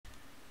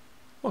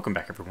Welcome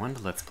back everyone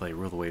to Let's Play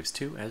Rule the Waves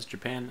 2 as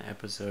Japan,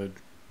 episode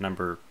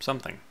number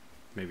something,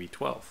 maybe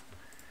 12.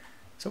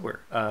 So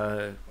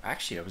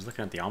actually I was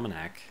looking at the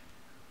almanac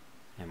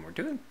and we're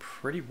doing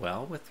pretty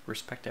well with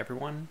respect to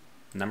everyone.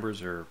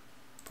 Numbers are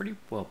pretty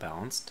well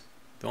balanced.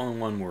 The only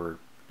one we're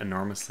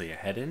enormously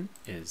ahead in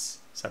is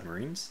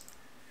submarines.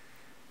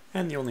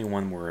 And the only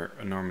one we're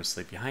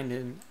enormously behind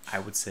in, I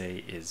would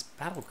say, is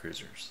battle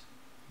cruisers.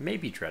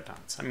 Maybe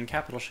dreadnoughts. I mean,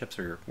 capital ships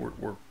we're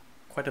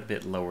quite a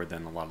bit lower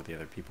than a lot of the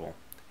other people.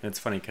 And it's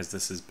funny because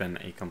this has been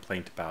a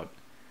complaint about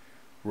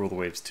Rule the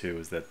Waves 2,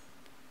 is that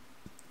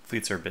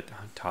fleets are a bit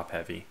top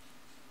heavy.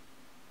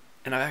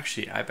 And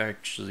I've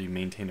actually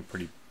maintained a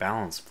pretty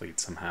balanced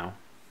fleet somehow.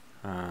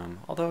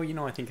 Although, you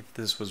know, I think if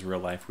this was real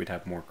life, we'd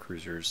have more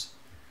cruisers.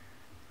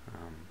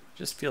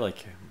 Just feel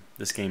like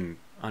this game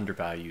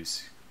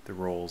undervalues the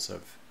roles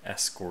of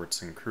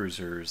escorts and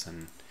cruisers,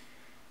 and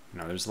you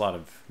know, there's a lot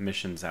of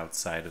missions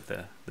outside of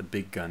the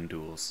big gun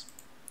duels.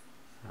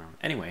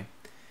 Anyway,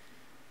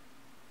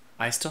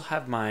 I still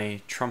have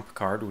my trump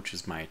card, which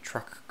is my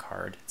truck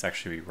card. It's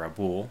actually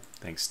Raboul,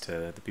 thanks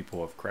to the people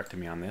who have corrected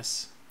me on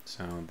this.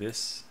 So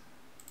this,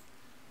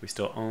 we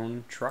still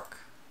own truck,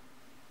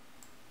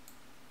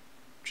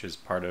 which is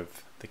part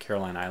of the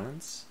Caroline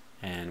Islands,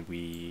 and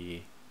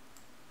we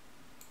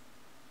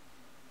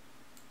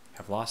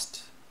have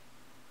lost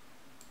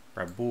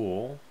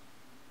Raboul,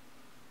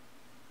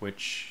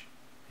 which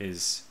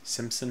is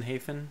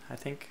Simpsonhaven, I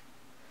think.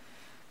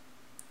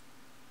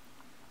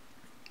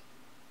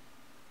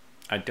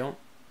 I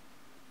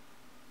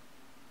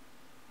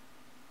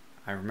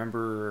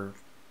remember,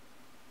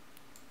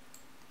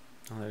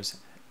 oh,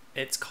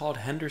 it's called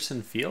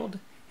Henderson Field?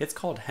 It's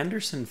called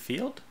Henderson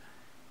Field?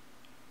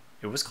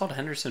 It was called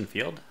Henderson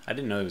Field? I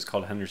didn't know it was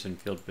called Henderson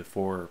Field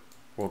before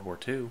World War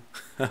II.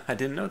 I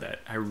didn't know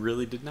that. I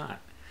really did not.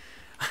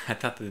 I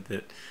thought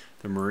that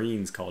the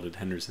Marines called it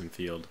Henderson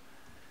Field.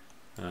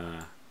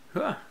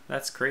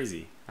 That's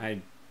crazy.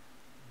 I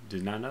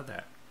did not know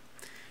that.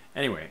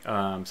 Anyway,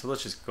 so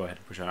let's just go ahead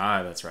and push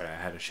on. That's right, I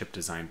had a ship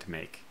design to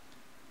make.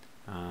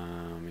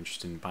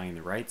 Interested in buying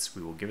the rights,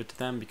 we will give it to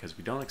them because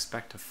we don't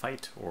expect to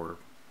fight or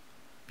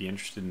be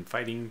interested in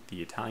fighting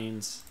the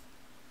Italians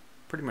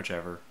pretty much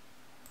ever.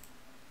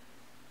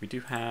 We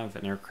do have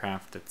an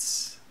aircraft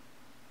that's...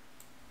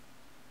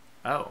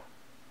 Oh.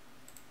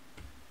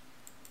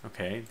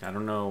 Okay, I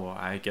don't know,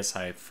 I guess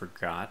I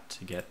forgot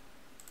to get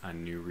a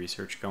new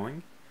research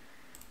going.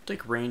 We'll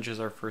take range as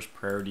our first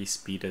priority,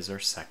 speed as our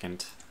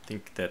second. I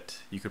think that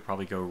you could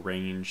probably go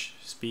range,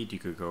 speed, you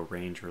could go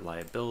range,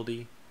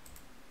 reliability.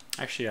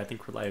 Actually, I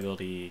think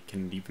reliability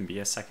can even be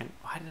a second.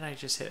 Why did I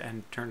just hit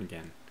end turn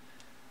again?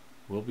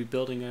 We'll be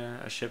building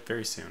a ship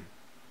very soon.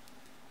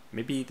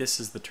 Maybe this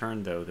is the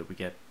turn, though, that we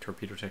get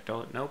torpedo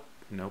technology.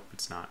 Nope,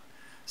 it's not.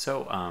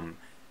 So,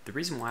 the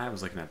reason why I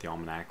was looking at the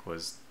almanac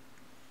was...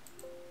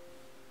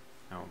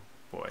 Oh,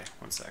 boy,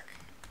 one sec.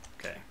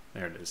 Okay,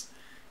 there it is.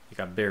 It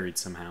got buried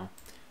somehow.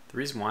 The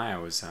reason why I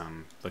was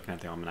looking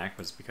at the almanac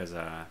was because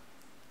I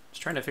was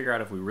trying to figure out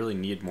if we really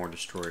need more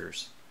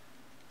destroyers.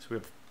 So we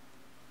have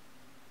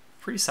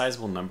a pretty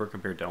sizable number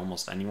compared to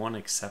almost anyone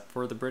except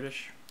for the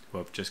British, who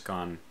have just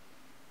gone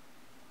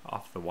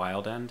off the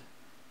wild end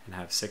and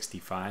have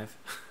 65.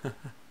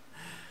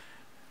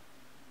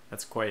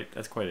 That's quite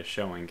a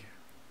showing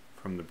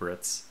from the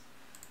Brits.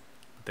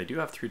 But they do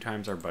have 3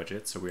 times our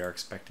budget, so we are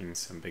expecting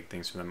some big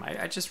things from them.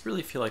 I just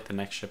really feel like the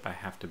next ship I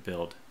have to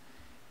build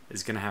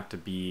is going to have to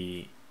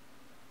be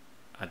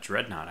a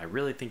Dreadnought. I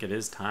really think it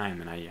is time,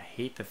 and I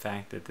hate the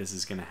fact that this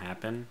is going to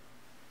happen.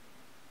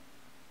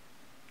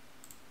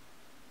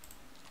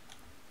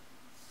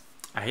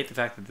 I hate the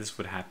fact that this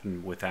would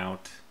happen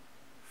without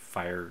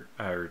fire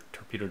or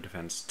torpedo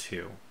defense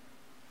 2.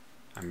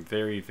 I'm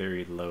very,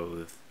 very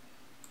loath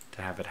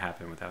to have it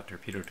happen without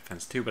torpedo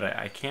defense 2, but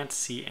I can't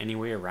see any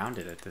way around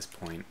it at this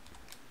point.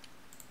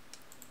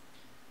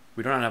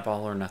 We don't have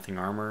all or nothing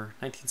armor.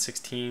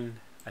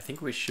 1916, I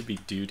think we should be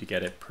due to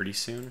get it pretty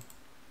soon.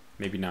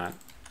 Maybe not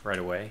right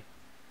away.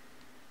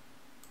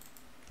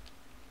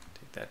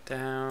 Take that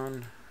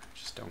down.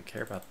 Just don't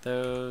care about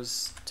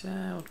those.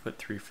 We'll put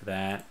 3 for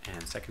that,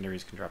 and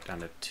secondaries can drop down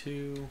to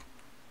 2.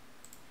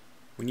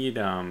 We need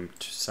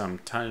some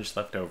tonnage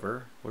left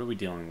over. What are we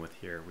dealing with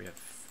here? We have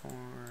 4.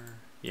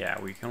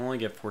 Yeah, we can only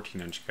get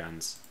 14-inch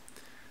guns.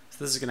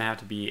 So this is going to have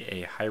to be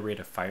a high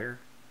rate of fire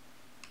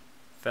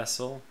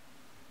vessel.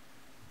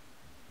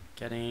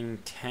 Getting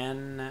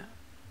 10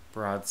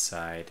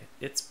 broadside.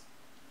 It's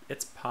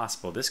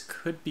possible. This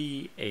could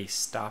be a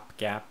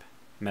stopgap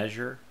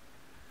measure.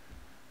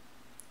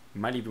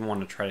 You might even want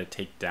to try to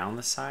take down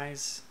the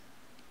size.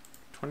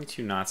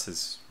 22 knots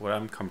is what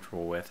I'm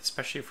comfortable with,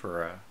 especially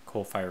for a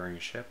coal-firing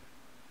ship.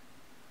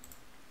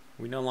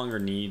 We no longer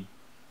need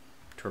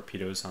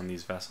torpedoes on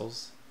these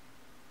vessels.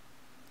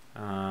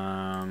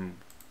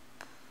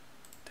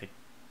 Take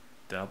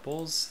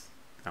doubles?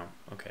 Oh,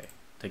 okay.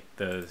 Take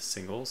the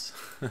singles.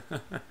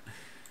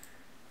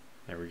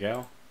 There we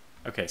go.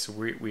 Okay, so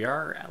we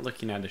are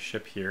looking at a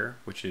ship here,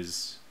 which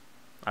is,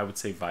 I would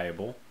say,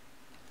 viable.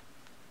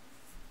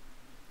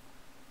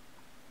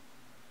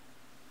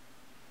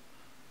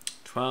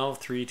 12,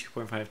 3,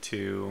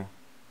 2.52.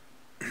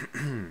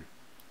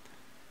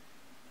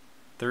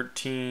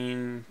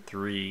 13,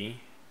 3,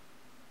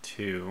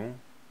 2.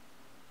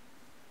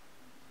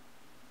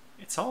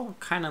 It's all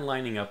kind of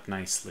lining up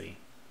nicely.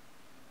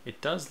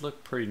 It does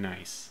look pretty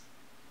nice.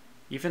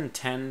 Even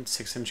 10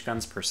 6-inch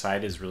guns per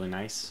side is really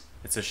nice.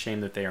 It's a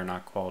shame that they are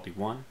not quality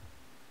 1.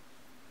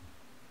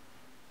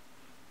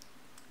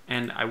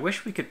 And I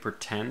wish we could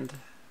pretend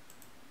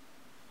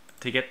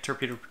to get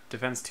torpedo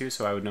defense 2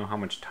 so I would know how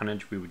much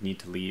tonnage we would need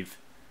to leave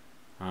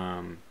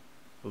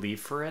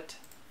for it.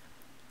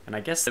 And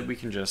I guess that we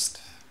can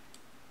just...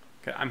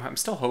 I'm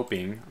still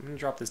hoping... I'm going to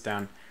drop this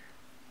down.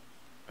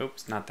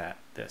 Oops, not that.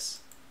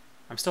 This.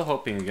 I'm still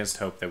hoping against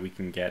hope that we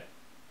can get...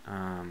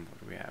 what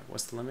do we have?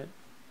 What's the limit?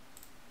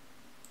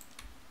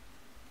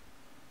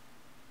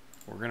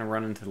 We're going to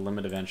run into the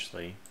limit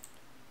eventually.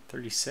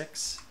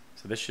 36?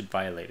 So this should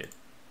violate it.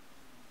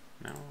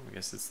 No, I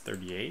guess it's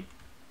 38.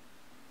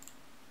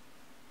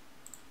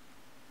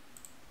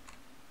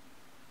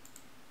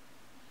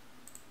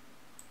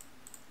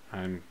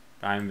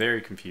 I'm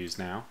very confused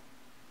now.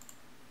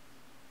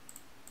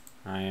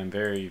 I am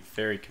very,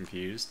 very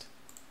confused.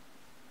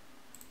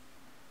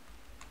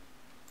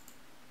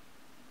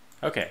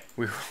 Okay,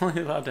 we were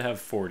only allowed to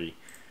have 40.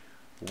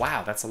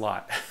 Wow, that's a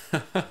lot.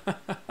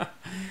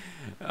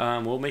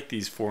 We'll make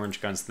these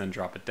 4-inch guns and then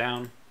drop it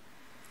down.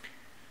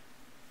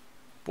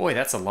 Boy,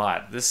 that's a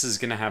lot. This is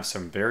going to have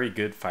some very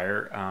good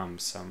fire,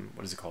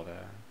 what is it called?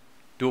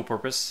 Dual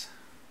purpose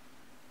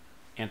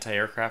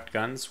anti-aircraft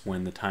guns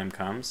when the time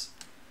comes.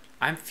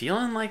 I'm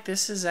feeling like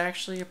this is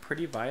actually a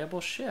pretty viable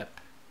ship.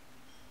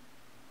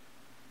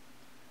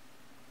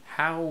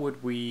 How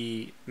would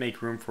we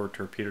make room for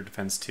torpedo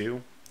defense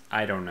 2?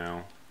 I don't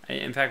know.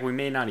 In fact, we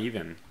may not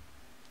even.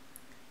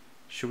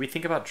 Should we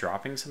think about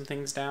dropping some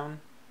things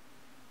down?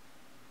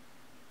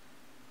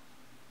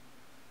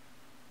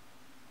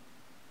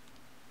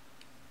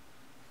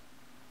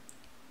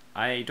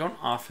 I don't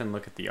often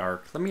look at the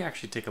arc. Let me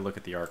actually take a look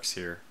at the arcs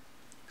here.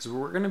 Because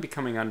we're going to be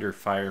coming under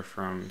fire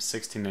from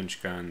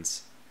 16-inch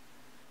guns.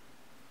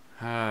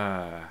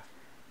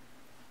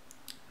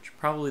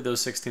 Probably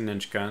those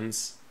 16-inch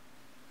guns.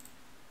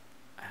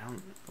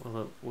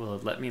 Will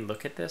it let me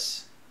look at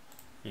this?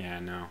 Yeah,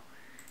 no.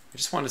 I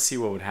just want to see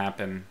what would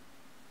happen.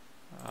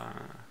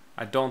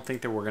 I don't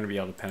think that we're going to be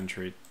able to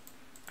penetrate,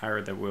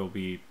 or that we'll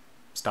be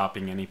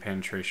stopping any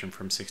penetration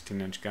from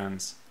 16-inch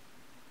guns.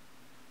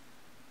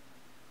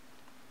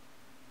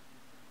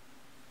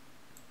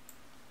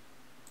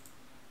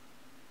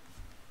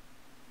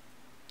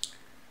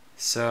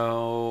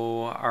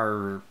 So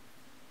our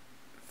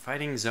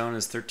fighting zone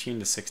is 13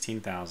 to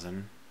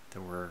 16,000.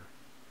 That we're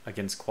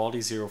against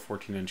quality 0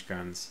 14-inch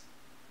guns.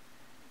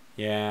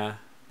 Yeah,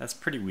 that's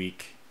pretty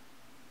weak.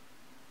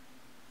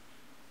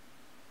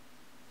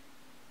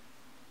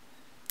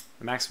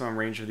 The maximum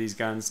range of these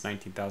guns,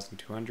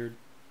 19,200.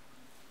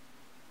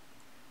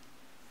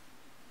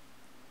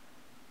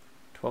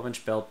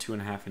 12-inch belt,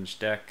 2.5-inch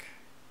deck.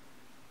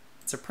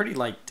 It's a pretty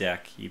light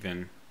deck,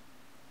 even.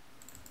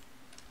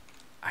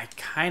 I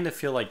kind of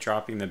feel like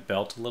dropping the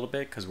belt a little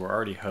bit because we're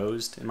already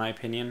hosed, in my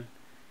opinion.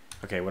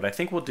 Okay, what I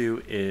think we'll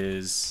do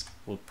is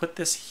we'll put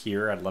this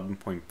here at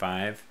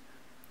 11.5.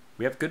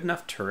 We have good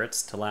enough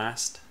turrets to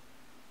last.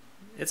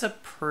 It's a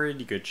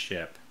pretty good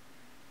ship.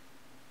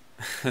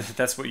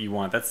 That's what you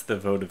want. That's the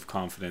vote of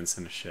confidence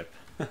in a ship.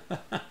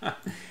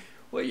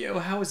 Well, yeah,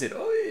 how is it?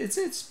 Oh,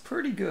 it's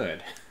pretty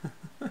good.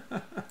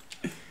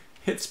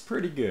 It's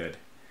pretty good.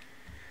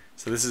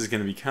 So this is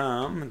going to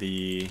become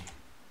the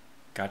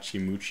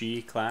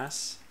Gachimuchi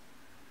class.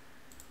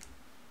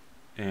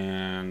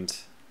 And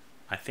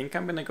I think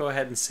I'm going to go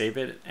ahead and save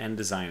it and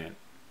design it.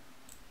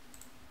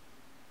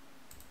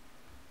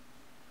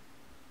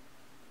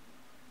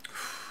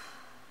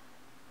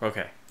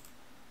 Okay.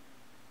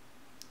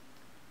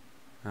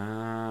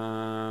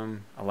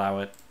 Allow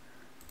it.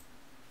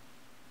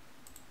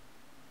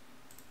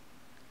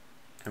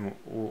 And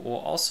we'll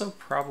also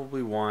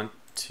probably want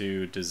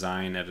to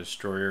design a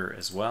destroyer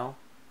as well,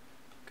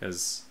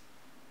 because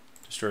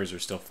destroyers are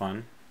still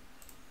fun.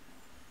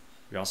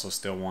 We also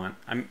still want...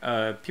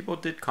 people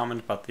did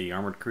comment about the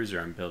armored cruiser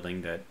I'm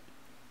building, that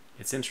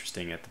it's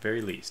interesting at the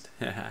very least.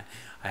 I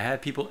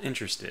had people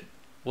interested.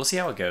 We'll see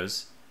how it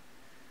goes.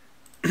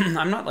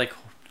 I'm not like,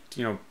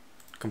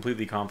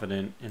 completely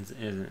confident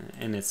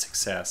in its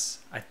success.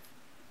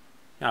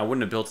 I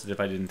wouldn't have built it if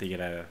I didn't think it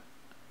had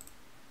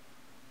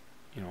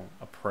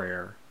a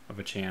prayer of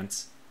a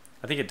chance.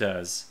 I think it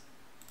does.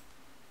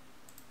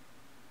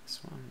 This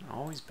one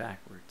always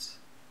backwards.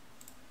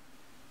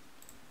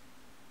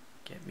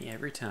 Get me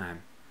every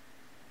time.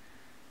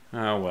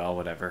 Oh well,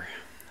 whatever.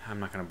 I'm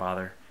not gonna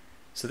bother.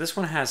 So this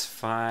one has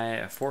 4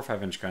 or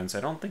 5-inch guns. I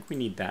don't think we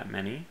need that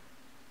many.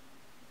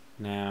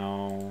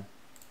 Now,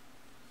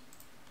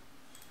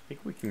 I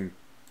think we can...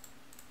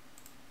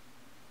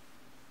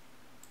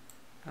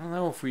 I don't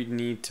know if we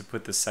need to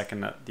put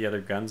the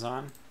other guns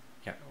on.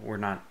 Yeah, we're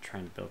not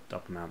trying to build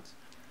double mounts.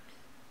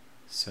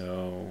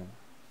 So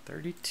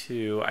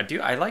 32.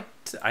 I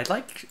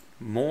like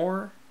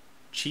more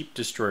cheap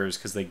destroyers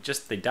because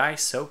they die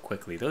so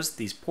quickly.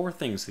 These poor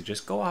things, they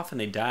just go off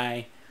and they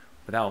die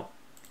without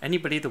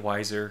anybody the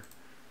wiser.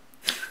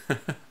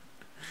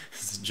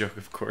 This is a joke,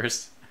 of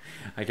course.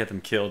 I get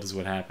them killed is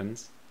what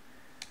happens.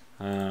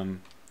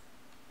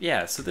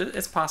 Yeah, so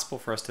it's possible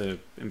for us to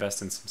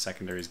invest in some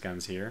secondaries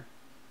guns here.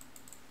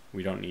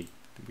 We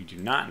do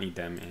not need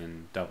them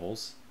in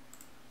doubles.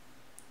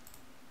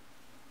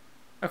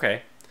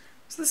 Okay,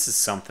 so this is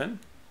something.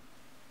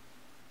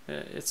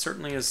 It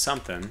certainly is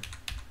something.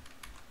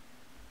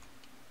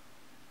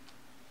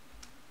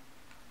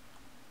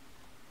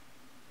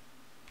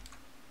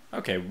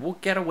 Okay, we'll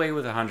get away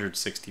with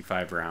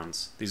 165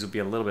 rounds. These will be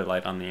a little bit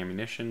light on the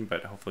ammunition,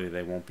 but hopefully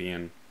they won't be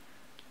in...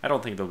 I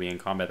don't think they'll be in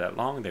combat that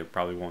long. They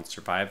probably won't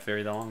survive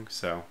very long,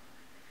 so...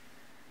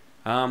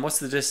 what's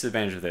the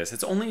disadvantage of this?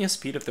 It's only a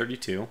speed of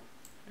 32,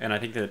 and I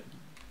think it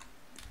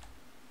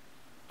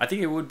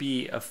would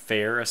be a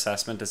fair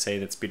assessment to say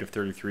that speed of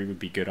 33 would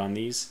be good on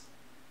these.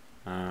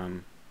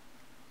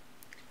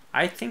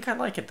 I think I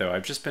like it, though.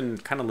 I've just been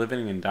kind of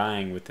living and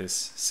dying with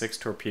this 6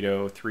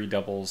 torpedo, 3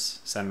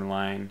 doubles,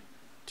 centerline,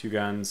 2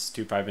 guns,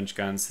 2 5-inch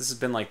guns. This has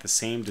been like the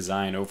same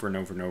design over and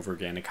over and over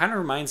again. It kind of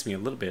reminds me a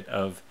little bit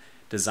of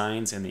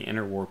designs in the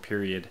interwar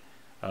period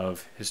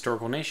of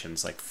historical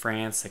nations. Like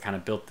France, they kind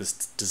of built this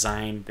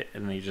design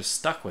and they just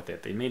stuck with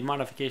it. They made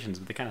modifications,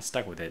 but they kind of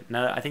stuck with it.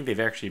 Now, I think they've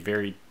actually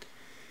varied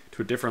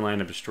to a different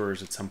line of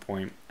destroyers at some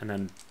point and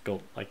then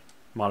built like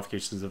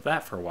modifications of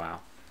that for a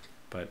while.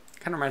 But it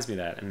kind of reminds me of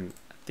that. And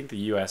I think the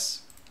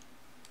U.S.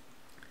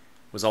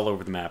 was all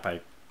over the map.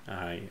 I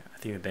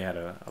think that they had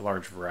a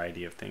large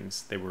variety of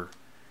things. They were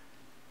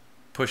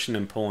pushing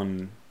and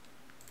pulling.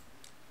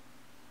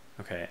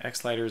 Okay,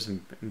 X-Lighters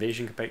and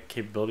invasion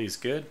capability is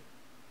good.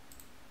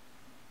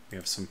 We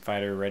have some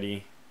fighter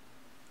ready.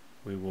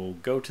 We will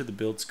go to the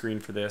build screen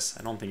for this.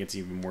 I don't think it's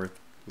even worth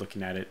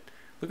looking at it.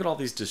 Look at all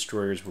these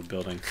destroyers we're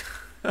building.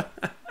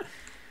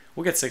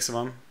 We'll get 6 of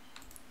them.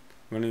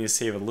 We're going to need to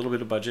save a little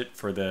bit of budget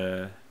for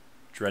the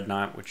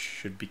Dreadnought, which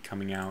should be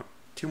coming out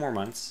 2 more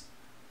months.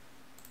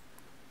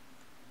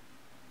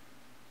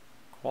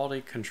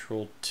 Quality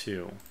Control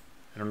 2.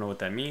 I don't know what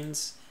that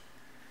means.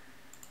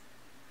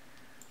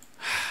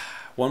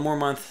 1 more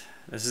month.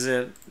 This is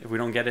it. If we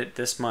don't get it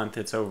this month,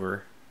 it's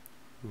over.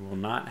 We will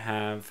not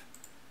have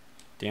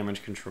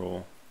damage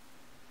control.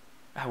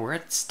 Ah, we're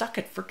stuck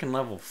at freaking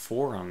level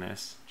 4 on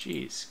this.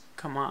 Jeez,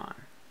 come on.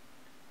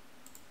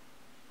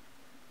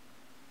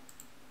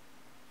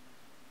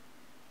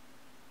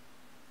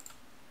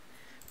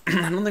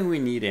 I don't think we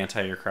need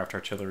anti-aircraft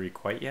artillery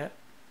quite yet.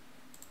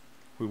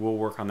 We will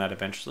work on that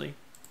eventually.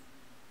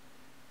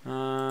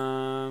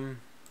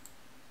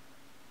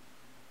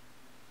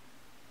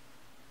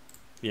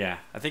 Yeah,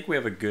 I think we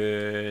have a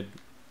good...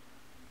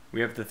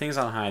 We have the things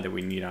on high that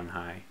we need on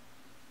high.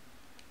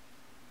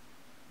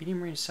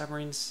 Medium range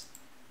submarines.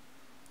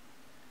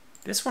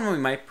 This one we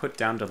might put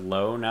down to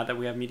low now that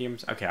we have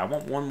mediums. Okay, I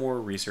want 1 more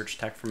research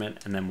tech from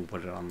it, and then we'll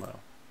put it on low.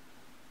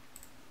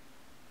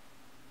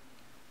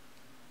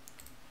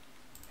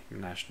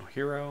 National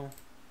hero.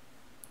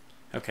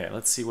 Okay,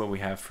 let's see what we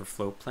have for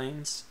float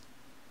planes.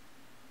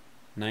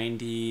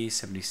 90,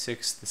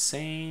 76 the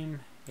same.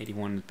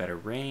 81 better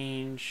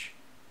range.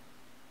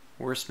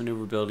 Worse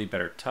maneuverability,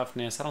 better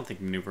toughness. I don't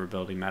think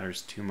maneuverability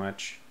matters too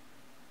much.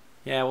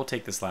 Yeah, we'll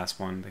take this last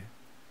one. The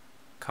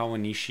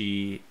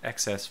Kawanishi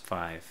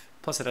XS5.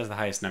 Plus it has the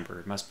highest number.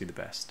 It must be the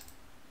best.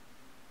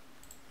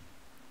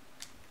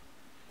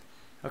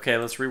 Okay,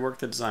 let's rework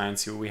the design,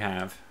 see what we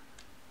have.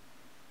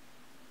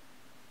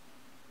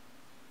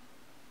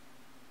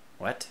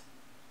 What?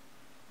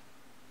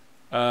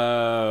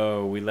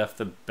 Oh, we left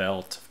the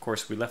belt. Of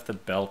course, we left the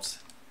belt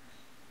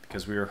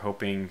because we were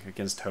hoping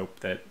against hope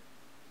that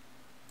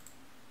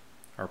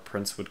our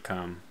prince would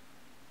come.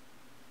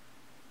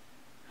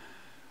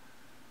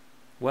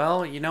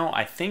 Well, you know,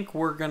 I think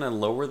we're going to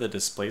lower the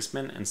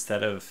displacement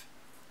instead of...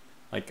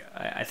 Like,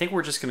 I think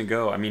we're just going to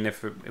go... I mean,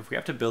 if we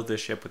have to build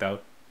this ship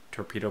without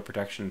torpedo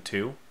protection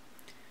too,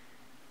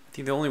 I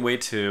think the only way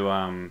to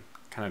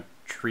kind of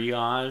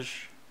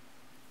triage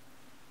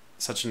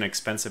such an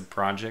expensive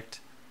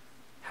project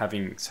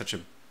having such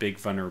a big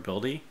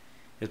vulnerability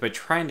is by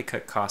trying to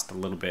cut cost a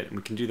little bit, and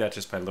we can do that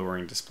just by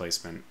lowering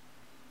displacement.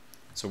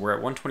 So we're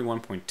at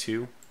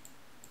 121.2.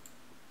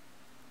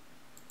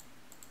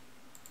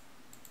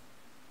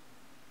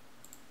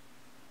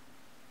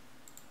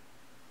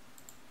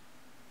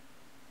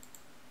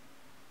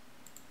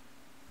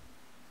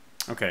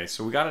 Okay,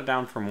 so we got it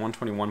down from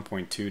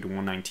 121.2 to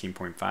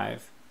 119.5.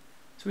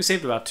 So we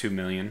saved about 2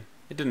 million.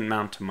 It didn't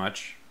amount to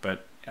much,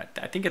 but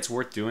I think it's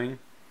worth doing.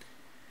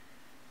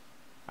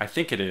 I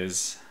think it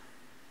is.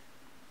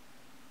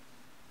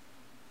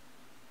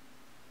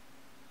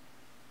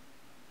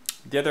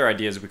 The other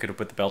idea is we could have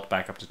put the belt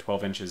back up to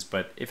 12 inches,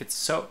 but if it's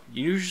so...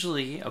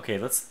 Usually... Okay,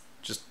 let's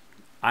just...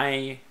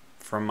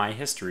 From my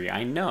history,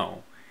 I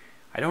know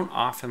I don't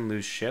often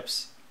lose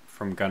ships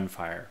from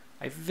gunfire.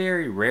 I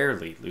very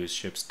rarely lose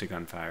ships to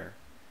gunfire.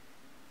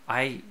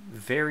 I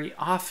very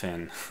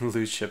often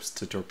lose ships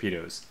to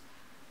torpedoes.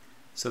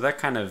 So that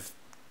kind of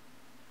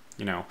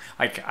you know,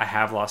 I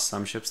have lost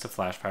some ships to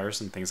flash fires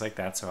and things like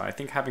that, so I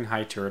think having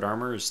high turret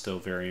armor is still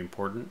very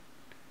important.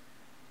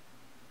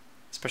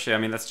 Especially, I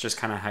mean, that's just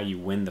kind of how you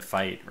win the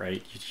fight,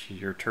 right?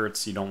 Your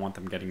turrets, you don't want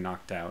them getting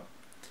knocked out.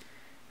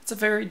 It's a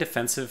very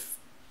defensive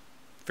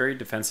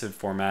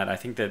format. I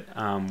think that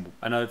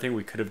another thing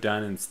we could have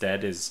done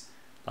instead is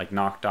like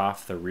knocked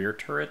off the rear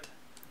turret.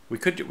 We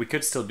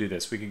could still do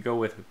this. We could go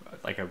with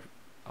like a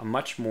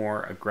much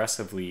more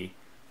aggressively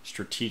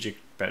strategic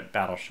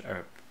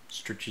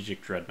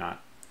strategic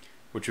dreadnought,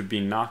 which would be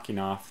knocking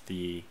off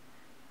the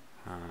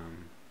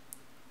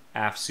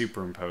aft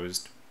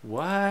superimposed.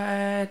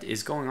 What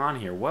is going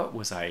on here? What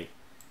was I?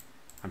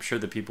 I'm sure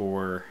the people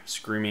were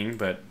screaming,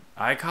 but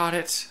I caught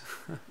it.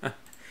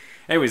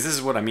 Anyways, this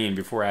is what I mean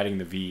before adding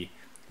the V.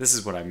 This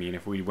is what I mean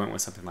if we went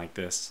with something like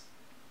this.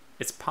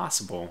 It's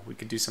possible we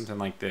could do something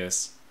like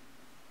this.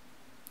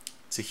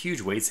 It's a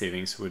huge weight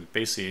saving, so it would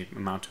basically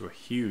amount to a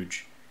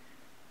huge,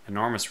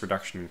 enormous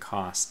reduction in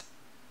cost.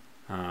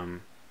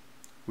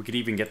 We could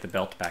even get the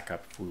belt back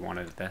up if we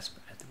wanted this,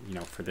 you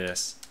know, for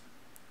this.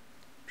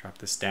 Drop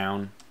this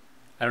down.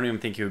 I don't even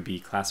think it would be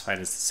classified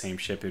as the same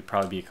ship. It would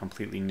probably be a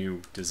completely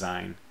new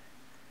design.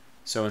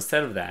 So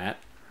instead of that,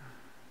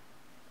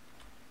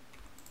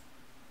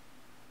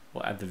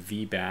 we'll add the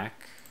V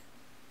back.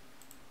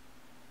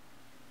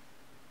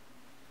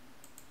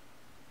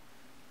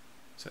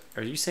 So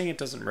are you saying it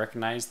doesn't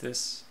recognize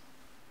this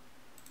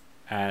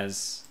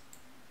as...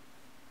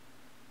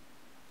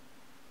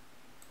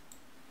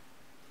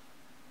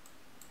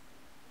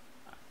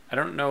 I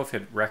don't know if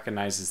it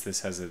recognizes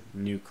this as a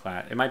new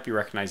class. It might be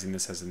recognizing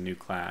this as a new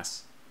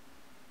class.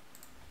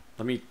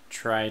 Let me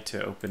try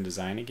to open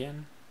design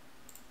again.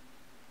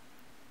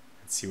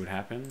 Let's see what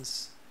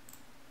happens.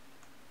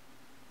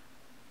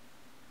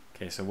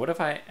 Okay, so what if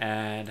I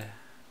add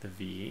the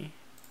V?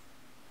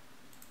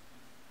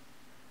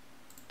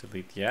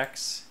 Delete the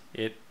X.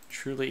 It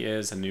truly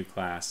is a new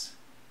class.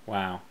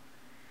 Wow.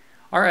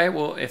 Alright,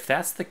 well, if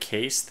that's the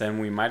case, then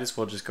we might as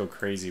well just go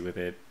crazy with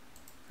it.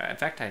 In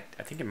fact, I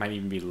think it might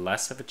even be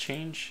less of a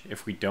change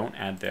if we don't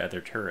add the other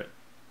turret.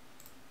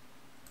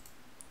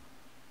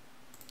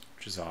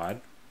 Which is odd.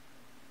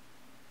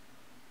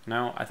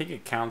 No, I think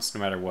it counts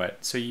no matter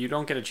what. So you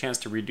don't get a chance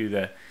to redo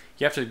the...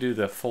 You have to do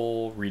the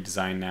full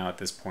redesign now at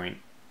this point.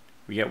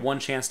 We get one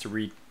chance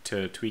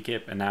to tweak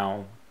it, and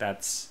now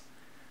that's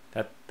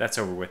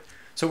over with.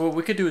 So what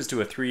we could do is do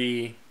a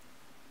three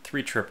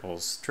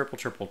triples. Triple,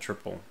 triple,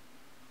 triple.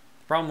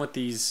 The problem with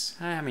these,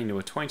 I mean,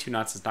 with 22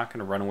 knots, it's not going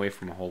to run away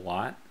from a whole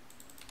lot.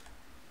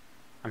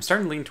 I'm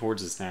starting to lean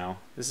towards this now.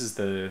 This is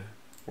the...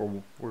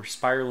 We're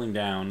spiraling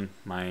down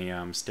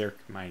my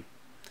my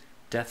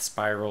death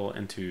spiral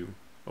into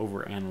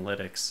over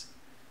analytics.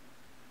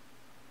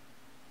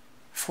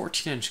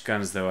 14-inch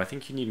guns, though, I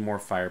think you need more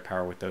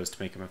firepower with those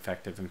to make them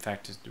effective. In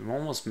fact, it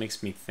almost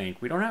makes me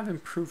think... We don't have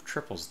improved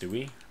triples, do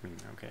we? I mean,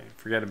 okay,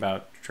 forget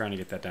about trying to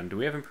get that done. Do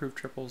we have improved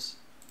triples?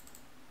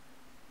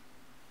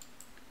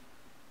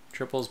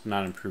 Triples, but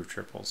not improved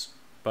triples.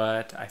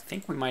 But I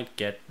think we might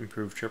get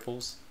improved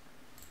triples.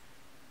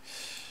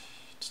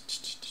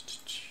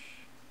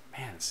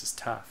 Man, this is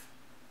tough.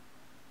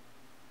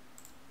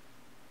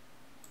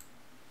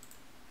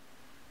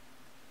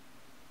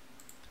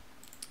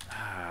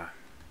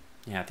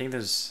 Yeah, I think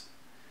there's...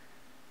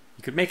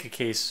 You could make a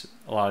case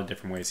a lot of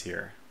different ways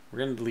here. We're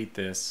going to delete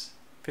this.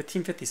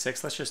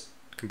 1556, let's just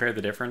compare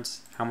the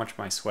difference. How much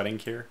am I sweating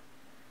here?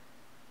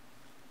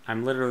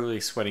 I'm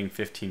literally sweating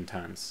 15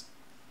 tons.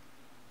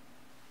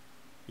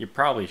 You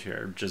probably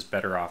should just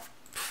better off...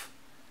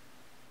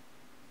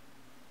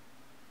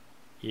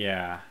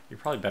 Yeah, you're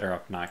probably better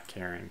off not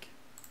caring.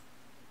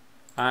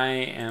 I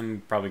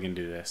am probably going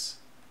to do this.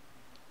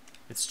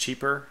 It's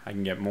cheaper. I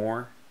can get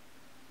more.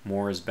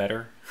 More is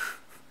better.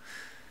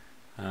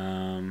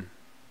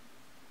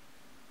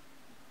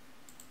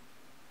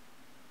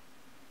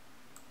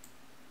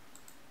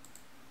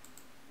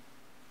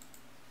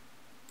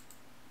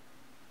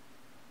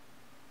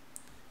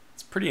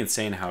 It's pretty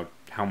insane how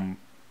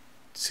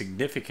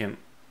significant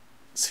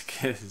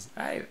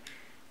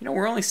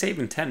we're only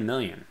saving 10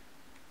 million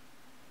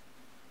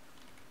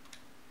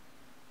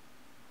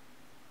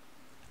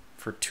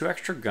for 2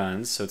 extra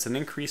guns, so it's an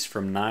increase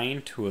from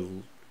 9 to a...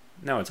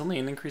 No, it's only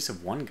an increase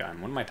of 1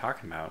 gun. What am I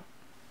talking about?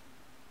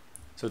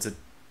 So it's a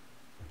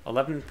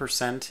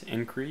 11%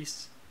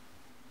 increase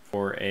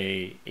for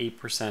a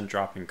 8%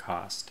 drop in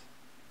cost.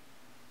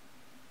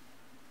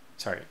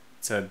 Sorry,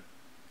 it's a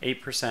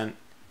 8%,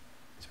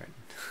 sorry,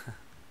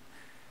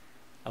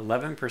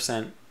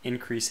 11%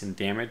 increase in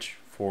damage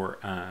for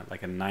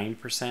like a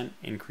 9%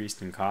 increase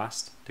in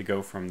cost to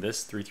go from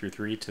this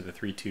 333 to the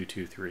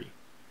 3223.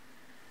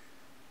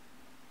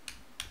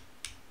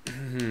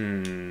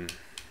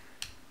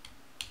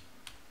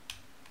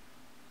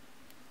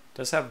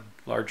 Does have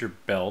larger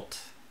belt.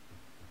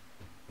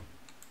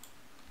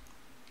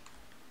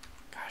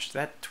 Gosh,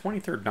 that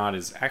 23rd knot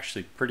is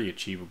actually pretty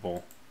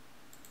achievable.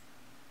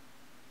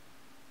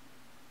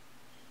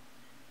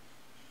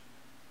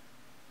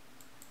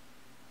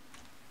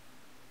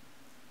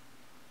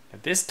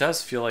 This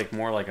does feel like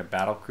more like a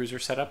battle cruiser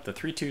setup. The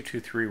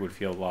 3223 would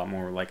feel a lot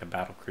more like a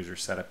battle cruiser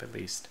setup at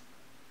least.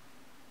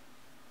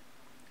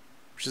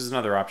 Which is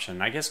another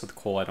option. I guess with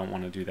coal I don't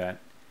want to do that.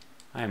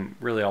 I'm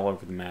really all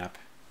over the map.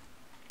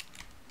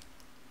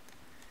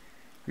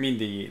 I mean,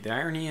 the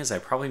irony is I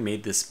probably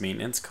made this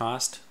maintenance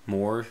cost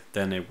more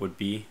than it would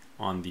be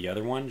on the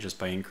other one just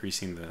by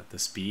increasing the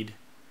speed.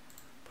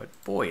 But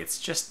boy,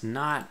 it's just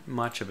not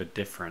much of a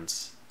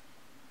difference.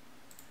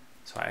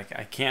 So I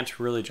can't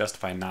really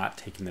justify not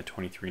taking the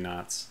 23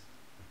 knots.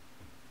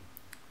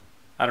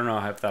 I don't know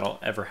if that'll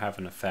ever have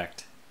an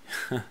effect.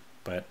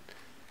 But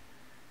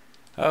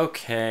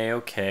okay.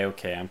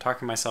 I'm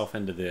talking myself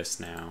into this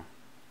now.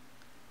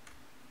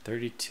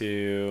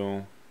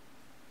 32,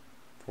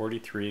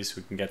 43, so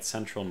we can get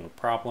central, no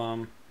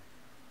problem.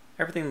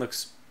 Everything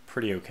looks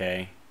pretty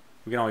okay.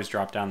 We can always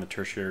drop down the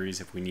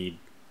tertiaries if we need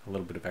a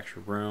little bit of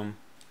extra room.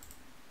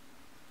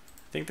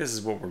 I think this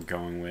is what we're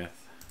going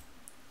with.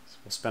 So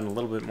we'll spend a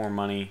little bit more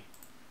money,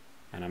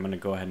 and I'm going to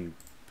go ahead and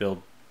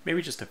build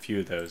maybe just a few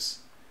of those.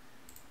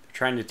 They're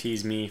trying to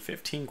tease me.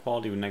 15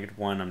 quality with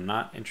 -1. I'm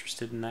not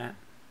interested in that.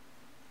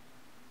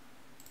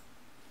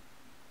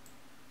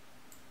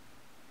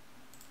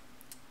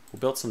 We'll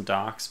build some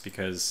docks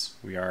because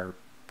we are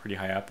pretty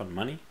high up on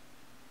money.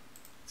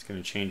 It's going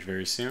to change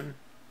very soon.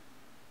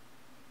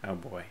 Oh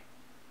boy.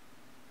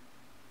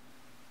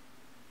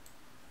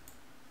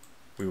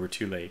 We were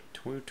too late.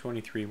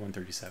 223,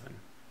 137.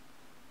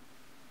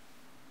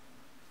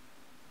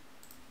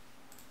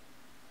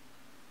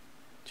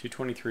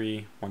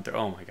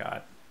 Oh my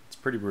god. It's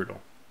pretty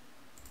brutal.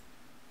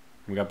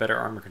 We got better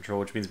armor control,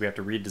 which means we have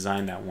to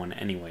redesign that one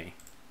anyway.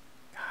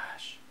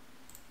 Gosh.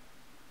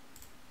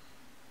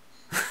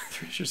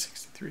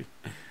 363.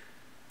 I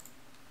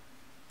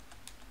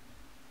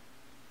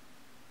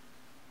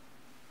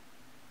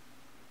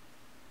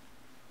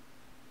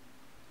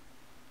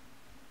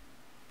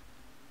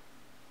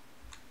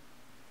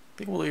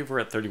think we'll leave her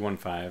at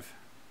 31.5.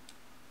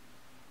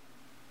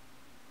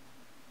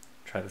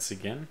 Try this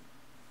again.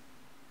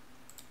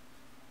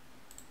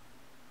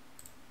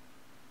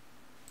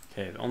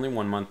 Okay, only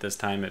 1 month this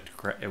time it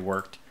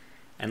worked.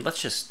 And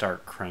let's just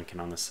start cranking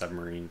on the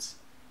submarines.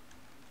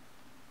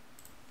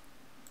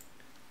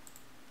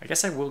 I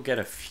guess I will get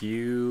a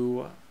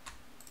few.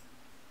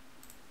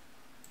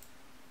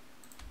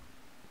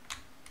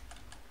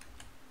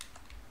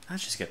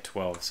 Let's just get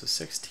 12. So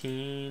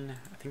 16.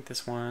 I think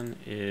this one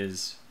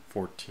is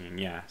 14.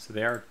 Yeah, so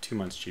they are 2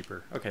 months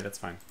cheaper. Okay, that's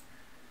fine.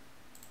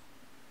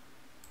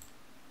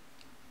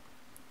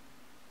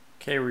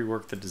 Okay,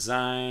 rework the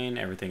design.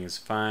 Everything is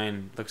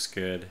fine. Looks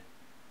good.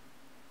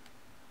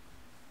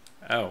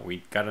 Oh,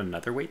 we got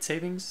another weight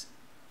savings?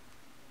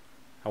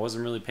 I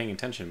wasn't really paying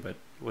attention, but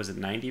was it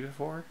 90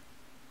 before?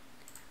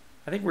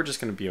 I think we're just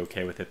going to be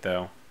okay with it,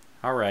 though.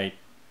 All right,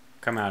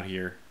 come out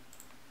here.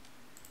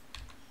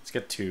 Let's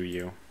get 2 of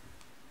you.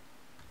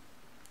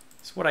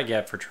 It's what I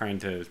get for trying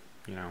to,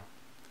 you know.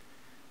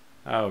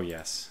 Oh,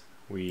 yes,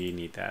 we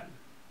need that.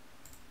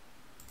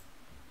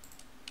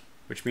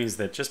 Which means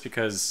that just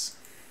because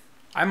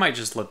I might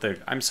just let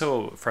I'm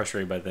so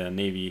frustrated by the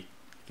Navy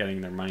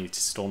getting their money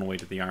stolen away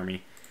to the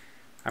Army.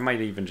 I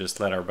might even just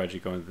let our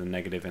budget go into the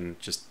negative and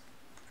just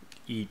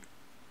eat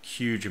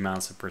huge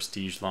amounts of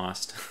prestige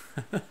lost.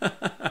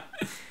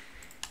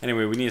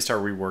 Anyway, we need to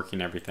start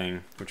reworking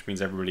everything, which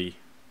means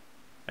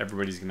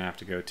everybody's gonna have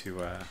to go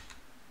to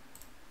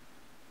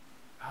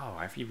oh,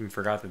 I even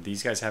forgot that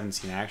these guys haven't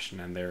seen action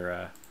and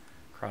they're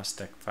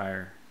cross-deck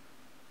fire.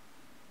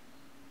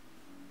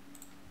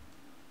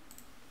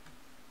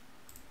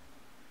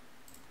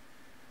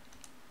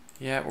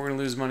 Yeah, we're gonna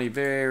lose money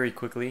very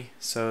quickly.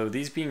 So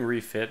these being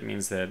refit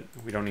means that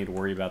we don't need to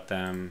worry about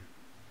them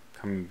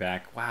coming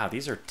back. Wow,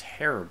 these are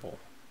terrible.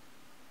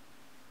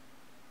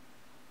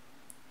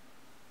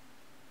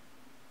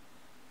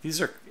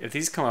 If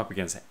these come up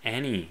against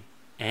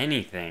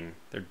anything,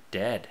 they're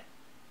dead.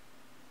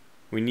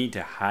 We need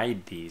to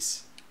hide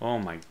these. Oh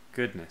my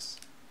goodness.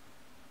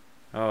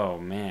 Oh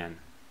man.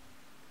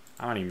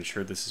 I'm not even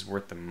sure this is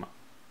worth the money.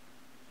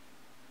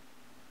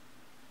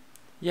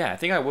 Yeah, I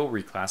think I will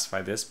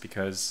reclassify this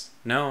because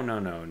no.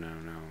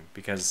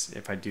 Because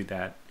if I do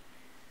that,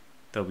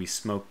 they'll be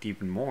smoked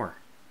even more.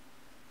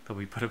 They'll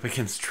be put up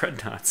against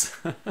dreadnoughts.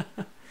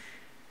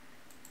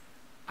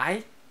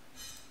 I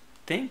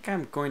think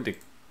I'm going to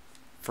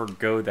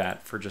forgo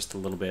that for just a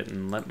little bit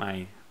and let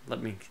me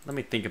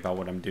think about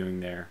what I'm doing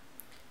there.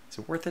 Is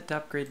it worth it to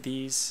upgrade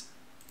these?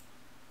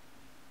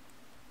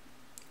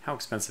 How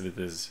expensive it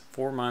is?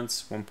 4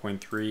 months,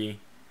 1.3.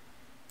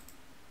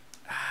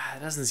 It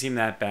doesn't seem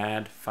that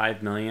bad.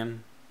 5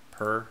 million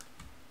per.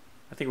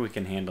 I think we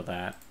can handle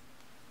that.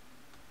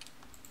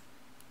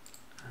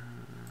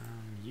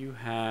 You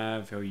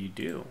have, oh, you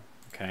do.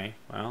 Okay,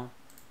 well,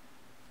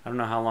 I don't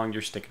know how long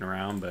you're sticking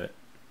around, but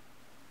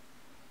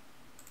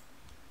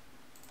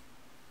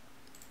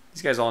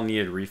these guys all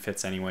needed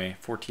refits anyway.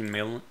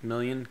 14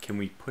 million. Can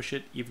we push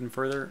it even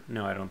further?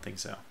 No, I don't think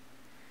so.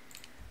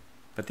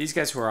 But these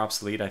guys who are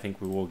obsolete, I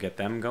think we will get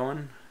them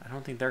going. I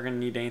don't think they're going to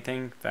need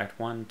anything. In fact,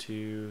 1,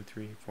 2,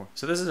 3, 4.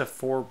 So this is a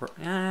 4.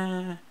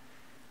 I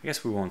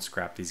guess we won't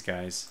scrap these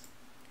guys.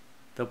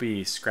 They'll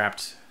be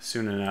scrapped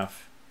soon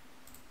enough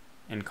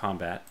in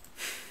combat.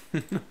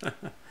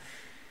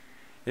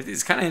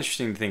 It's kind of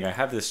interesting to think. I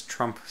have this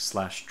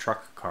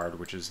Trump/truck card,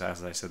 which is,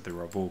 as I said, the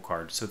Raoul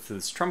card. So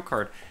this Trump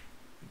card,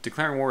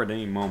 declaring war at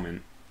any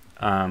moment.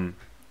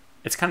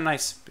 It's kind of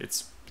nice.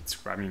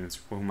 I mean,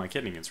 who am I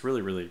kidding? It's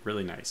really, really,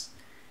 really nice.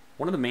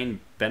 One of the main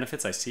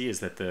benefits I see is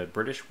that the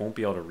British won't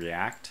be able to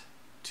react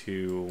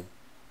to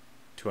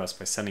us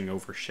by sending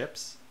over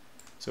ships.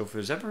 So if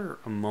there's ever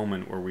a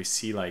moment where we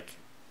see like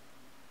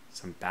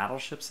some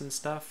battleships and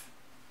stuff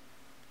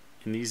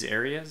in these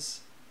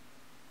areas,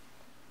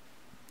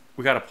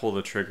 we got to pull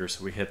the trigger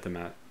so we hit them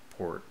at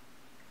port.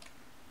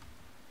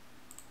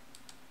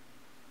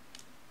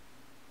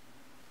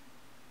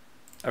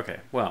 Okay,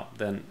 well,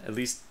 then at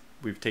least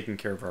we've taken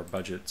care of our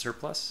budget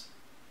surplus.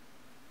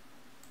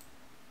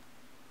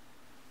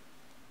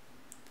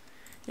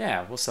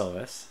 Yeah, we'll sell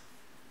this.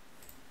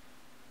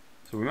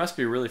 So we must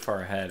be really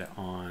far ahead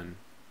on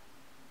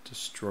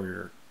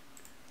destroyer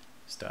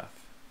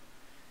stuff.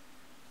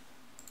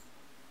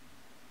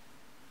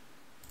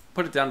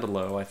 Put it down to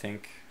low, I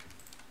think.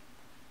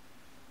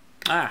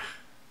 Ah!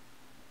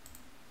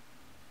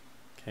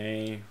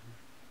 Okay.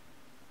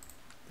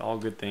 All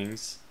good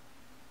things.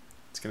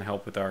 It's going to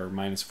help with our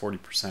minus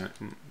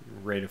 40%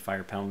 rate of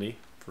fire penalty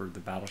for the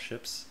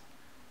battleships.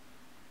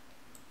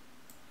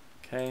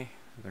 Okay,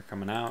 they're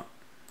coming out.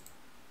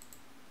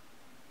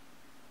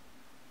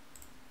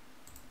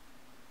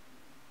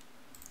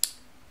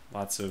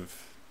 Lots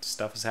of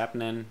stuff is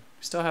happening.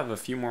 We still have a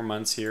few more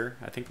months here.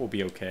 I think we'll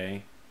be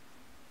okay.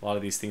 A lot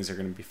of these things are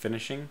going to be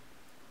finishing.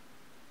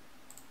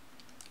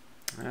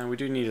 We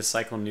do need to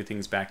cycle new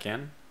things back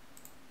in.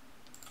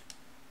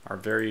 Our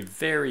very,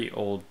 very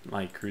old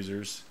light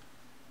cruisers.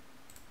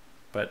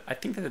 But I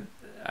think that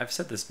I've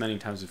said this many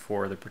times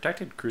before. The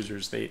protected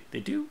cruisers, they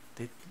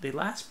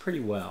last pretty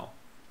well.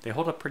 They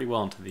hold up pretty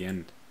well until the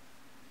end.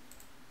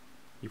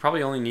 You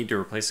probably only need to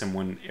replace them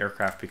when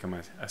aircraft become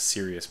a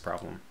serious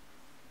problem.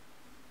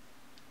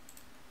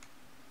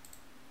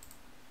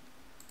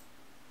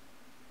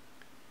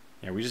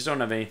 Yeah, we just don't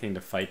have anything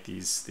to fight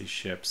these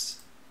ships.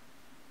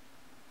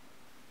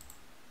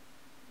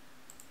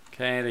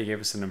 Okay, they gave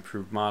us an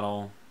improved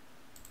model.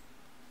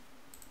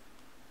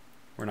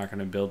 We're not going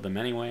to build them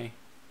anyway.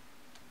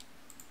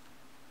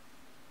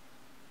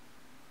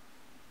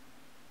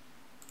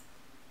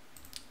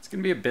 It's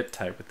going to be a bit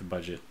tight with the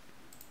budget.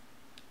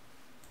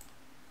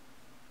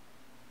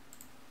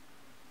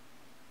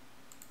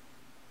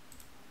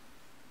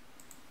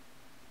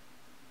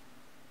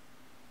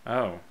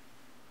 Oh.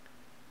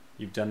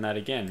 You've done that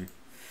again.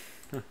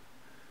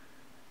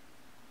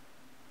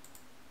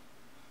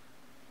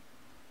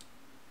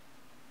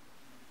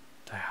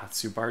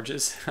 Daihatsu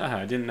barges?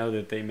 I didn't know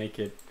that they make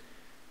it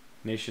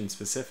nation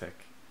specific.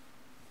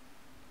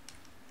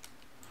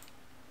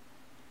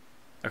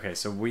 Okay,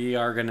 so we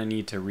are going to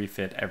need to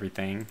refit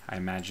everything, I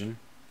imagine.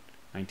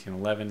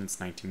 1911, it's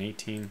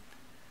 1918.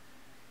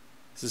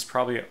 This is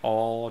probably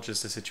all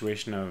just a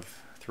situation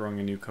of throwing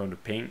a new coat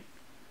of paint.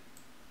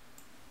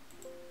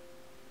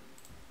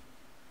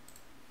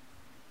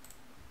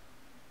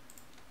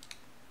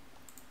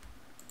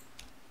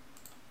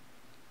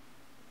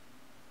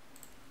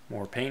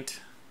 More paint.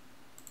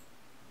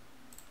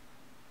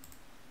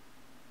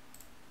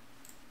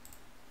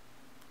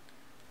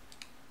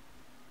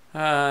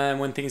 And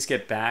when things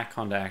get back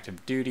onto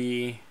active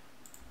duty,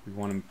 we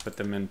want to put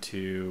them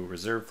into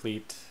reserve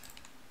fleet.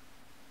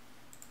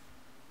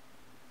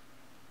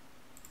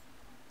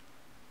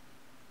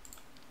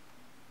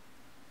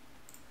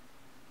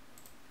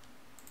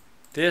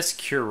 This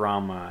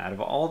Kurama, out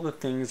of all the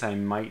things I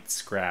might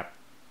scrap,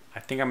 I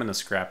think I'm going to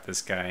scrap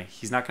this guy.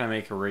 He's not going to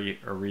make a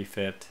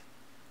refit.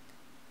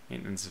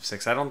 Maintenance of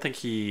 6. I don't think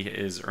he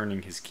is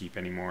earning his keep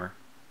anymore.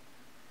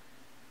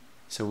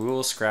 So we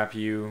will scrap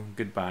you.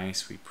 Goodbye,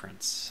 sweet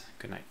prince.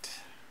 Good night.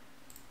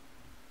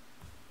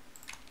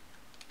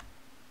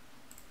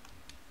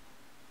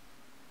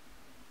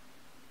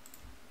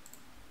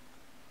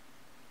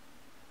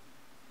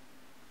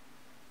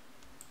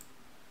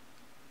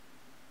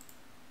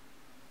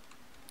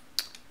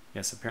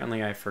 Yes,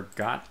 apparently I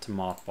forgot to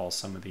mothball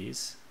some of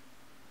these.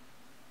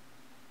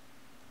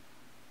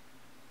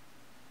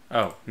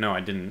 Oh, no,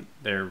 I didn't.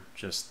 They're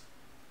just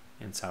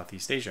in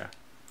Southeast Asia.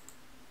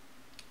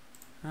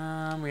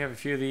 We have a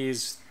few of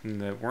these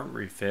that weren't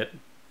refit.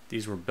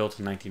 These were built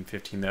in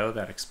 1915, though.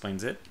 That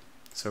explains it.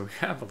 So we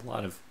have a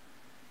lot of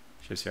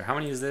ships here. How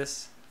many is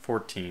this?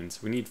 14.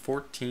 So we need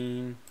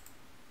 14.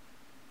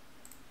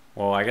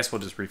 Well, I guess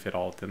we'll just refit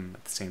all of them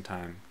at the same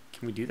time.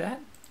 Can we do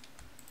that?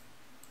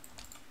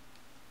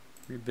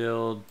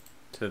 Rebuild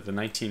to the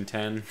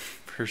 1910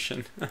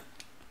 version.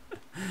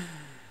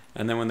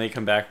 And then when they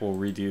come back, we'll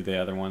redo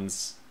the other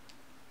ones.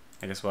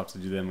 I guess we'll have to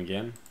do them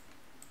again.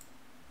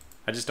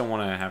 I just don't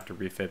want to have to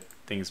refit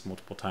things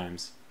multiple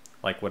times,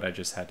 like what I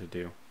just had to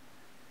do.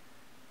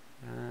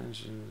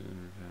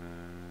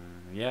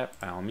 Yep,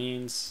 by all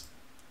means.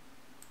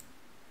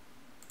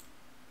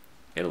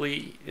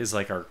 Italy is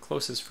like our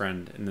closest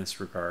friend in this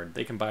regard.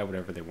 They can buy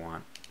whatever they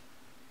want.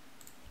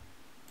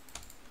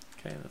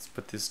 Okay, let's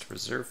put this to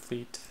reserve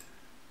fleet.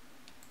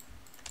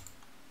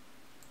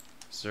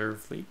 Reserve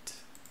fleet.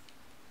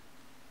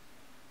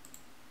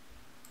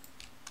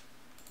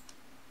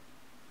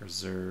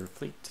 Reserve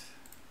fleet.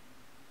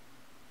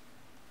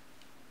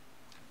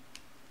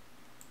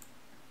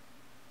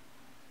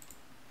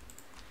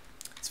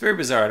 It's very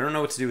bizarre. I don't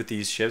know what to do with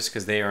these ships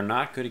because they are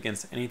not good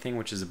against anything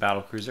which is a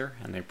battle cruiser,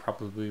 and they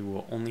probably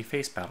will only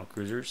face battle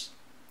cruisers.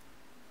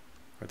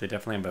 Or they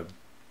definitely have a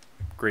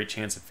great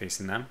chance of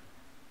facing them.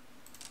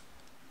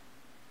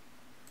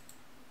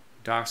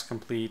 Docks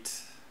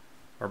complete.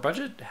 Our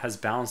budget has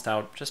balanced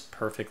out just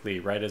perfectly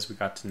right as we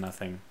got to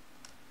nothing.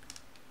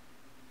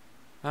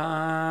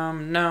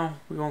 No,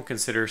 we won't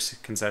consider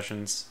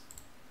concessions.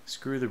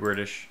 Screw the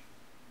British.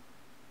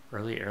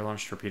 Early air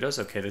launch torpedoes.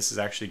 Okay, this is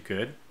actually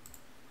good.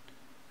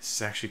 This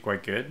is actually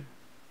quite good.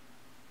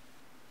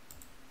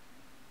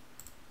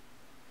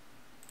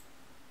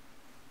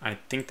 I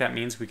think that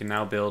means we can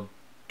now build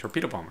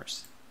torpedo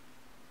bombers.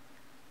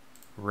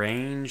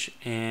 Range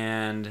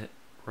and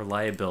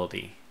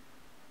reliability.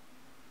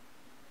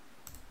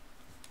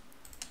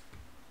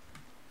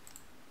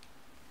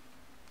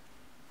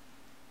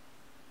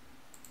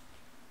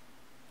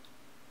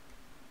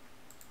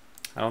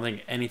 I don't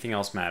think anything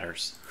else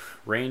matters.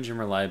 Range and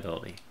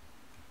reliability.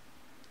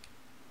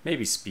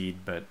 Maybe speed,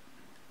 but...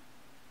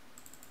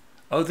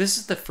 Oh, this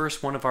is the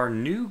first one of our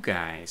new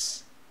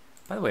guys.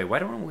 By the way, why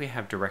don't we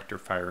have director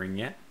firing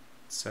yet?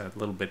 It's a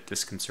little bit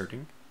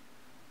disconcerting.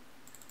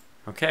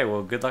 Okay,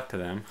 well, good luck to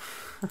them.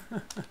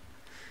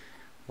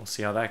 We'll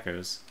see how that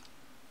goes.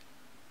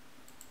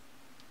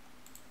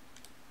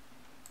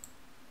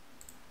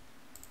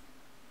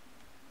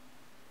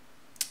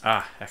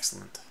 Ah,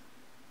 excellent.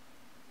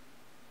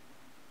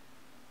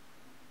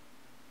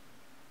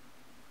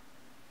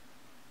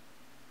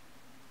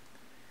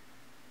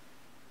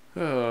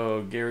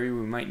 Oh, Gary,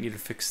 we might need to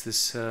fix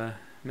this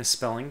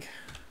misspelling.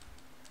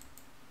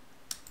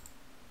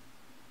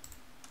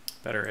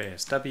 Better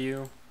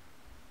ASW.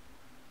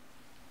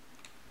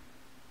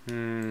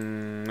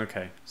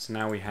 Okay, so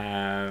now we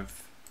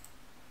have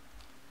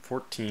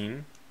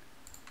 14.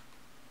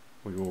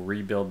 We will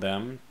rebuild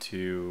them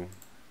to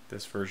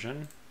this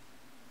version.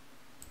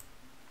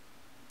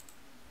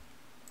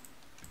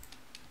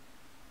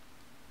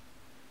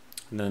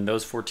 And then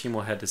those 14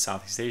 will head to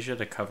Southeast Asia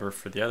to cover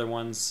for the other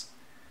ones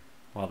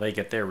while they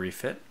get their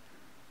refit,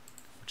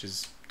 which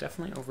is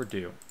definitely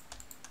overdue.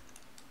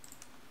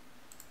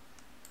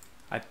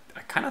 I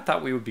kind of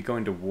thought we would be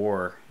going to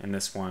war in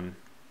this one,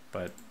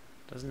 but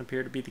doesn't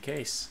appear to be the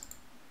case.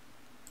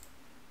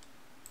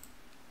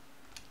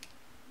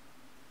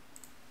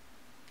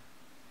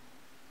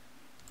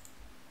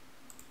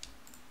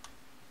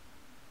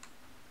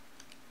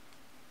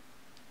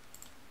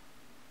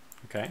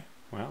 Okay,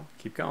 well,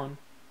 keep going.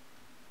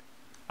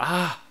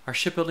 Ah, our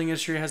shipbuilding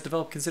industry has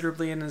developed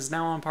considerably and is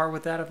now on par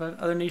with that of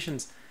other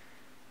nations.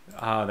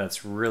 Ah,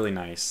 that's really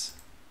nice.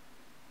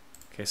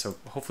 Okay, so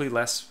hopefully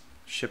less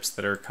ships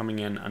that are coming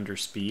in under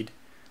speed,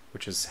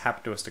 which has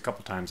happened to us a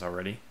couple times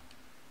already.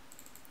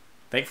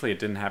 Thankfully, it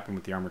didn't happen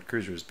with the armored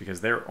cruisers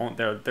because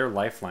their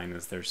lifeline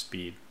is their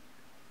speed.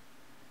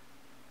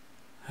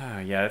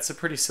 Yeah, it's a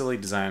pretty silly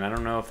design. I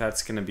don't know if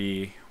that's going to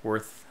be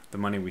worth the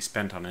money we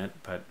spent on it,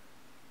 but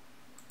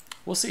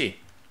we'll see.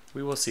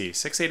 We will see.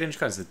 6-8-inch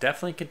guns. It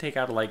definitely can take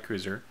out a light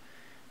cruiser.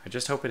 I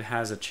just hope it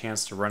has a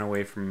chance to run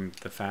away from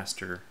the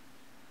faster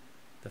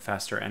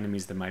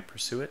enemies that might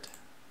pursue it.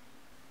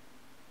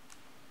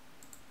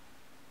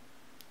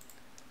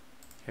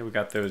 Okay, we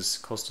got those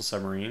coastal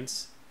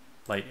submarines.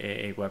 Light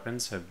AA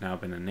weapons have now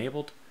been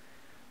enabled.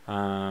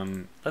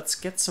 Let's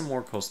get some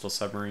more coastal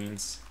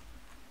submarines.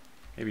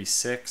 Maybe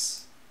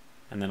 6.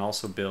 And then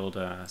also build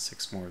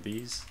 6 more of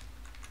these.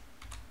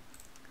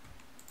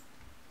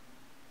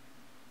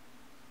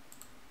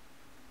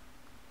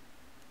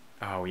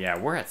 Oh yeah,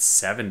 we're at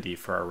 70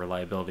 for our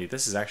reliability.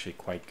 This is actually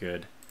quite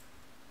good.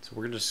 So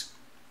we're just,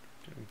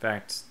 in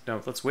fact,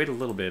 no, let's wait a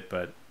little bit,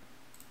 but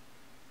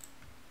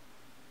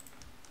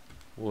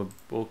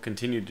we'll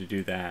continue to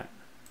do that.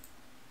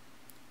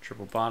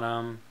 Triple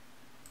bottom,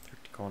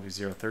 quality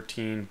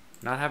 013.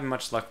 Not having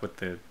much luck with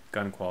the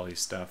gun quality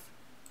stuff.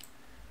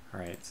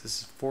 Alright, so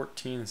this is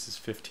 14, this is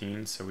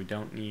 15, so we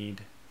don't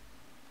need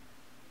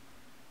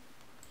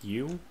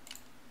you.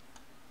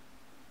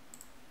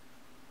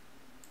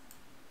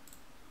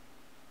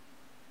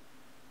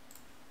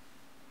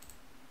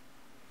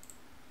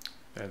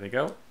 There they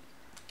go.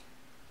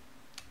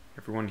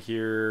 Everyone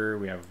here,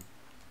 we have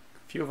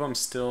a few of them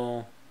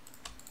still.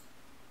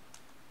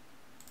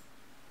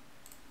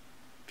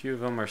 A few of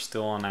them are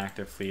still on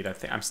active fleet.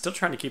 I'm still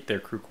trying to keep their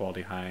crew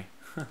quality high.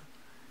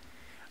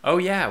 Oh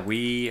yeah,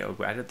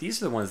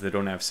 these are the ones that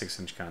don't have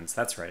 6-inch guns.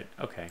 That's right.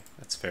 Okay,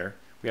 that's fair.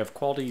 We have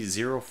quality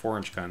 0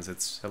 4-inch guns.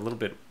 It's a little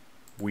bit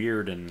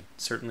weird and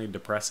certainly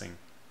depressing.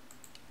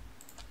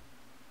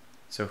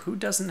 So who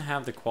doesn't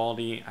have the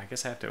quality? I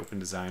guess I have to open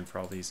design for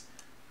all these.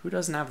 Who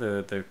doesn't have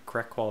the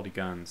correct quality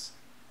guns?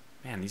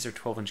 Man, these are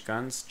 12-inch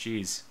guns?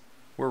 Jeez.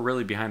 We're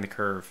really behind the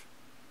curve.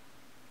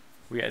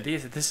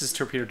 This is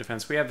torpedo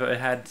defense. We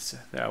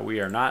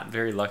are not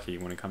very lucky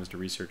when it comes to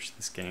research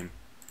this game.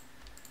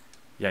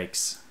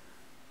 Yikes.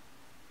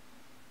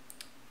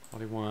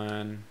 Quality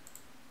 1.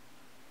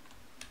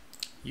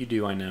 You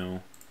do, I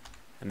know.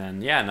 And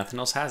then, yeah, nothing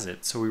else has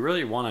it. So we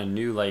really want a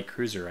new light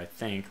cruiser, I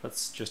think.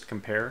 Let's just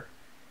compare.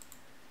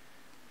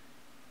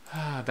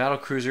 Battle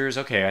cruisers.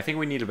 Okay, I think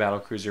we need a battle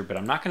cruiser, but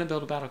I'm not going to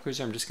build a battle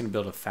cruiser. I'm just going to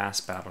build a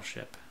fast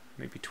battleship.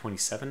 Maybe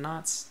 27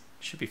 knots?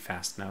 Should be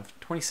fast enough.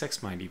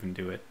 26 might even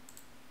do it.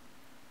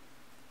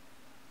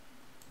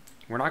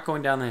 We're not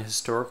going down the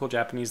historical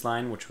Japanese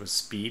line, which was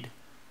speed.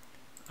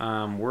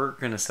 We're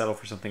going to settle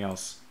for something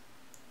else.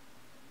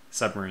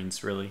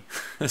 Submarines, really.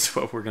 That's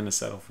what we're going to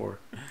settle for.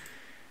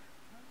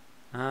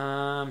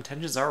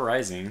 Tensions are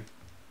rising.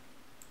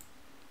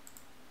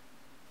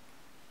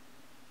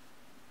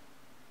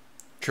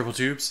 Triple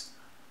tubes.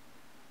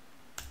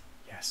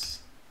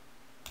 Yes.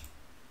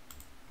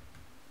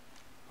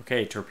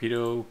 Okay,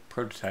 torpedo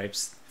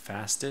prototypes.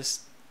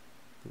 Fastest.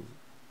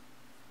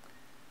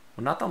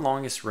 Well, not the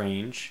longest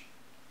range,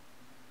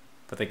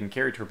 but they can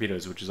carry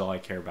torpedoes, which is all I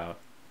care about.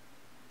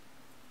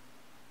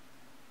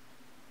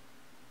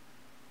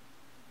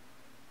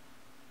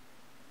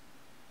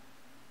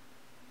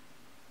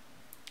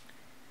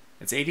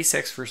 It's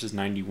 86 versus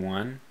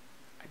 91.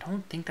 I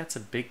don't think that's a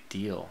big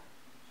deal.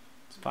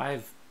 It's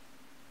 5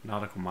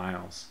 nautical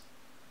miles.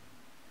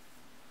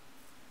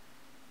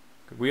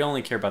 We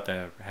only care about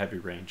the heavy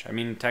range. I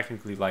mean,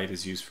 technically light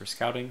is used for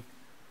scouting.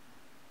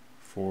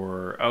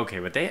 Okay,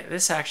 but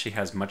this actually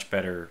has much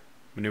better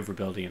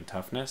maneuverability and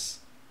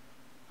toughness.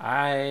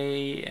 I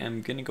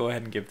am going to go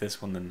ahead and give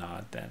this one the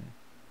nod then.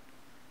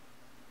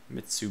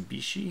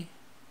 Mitsubishi,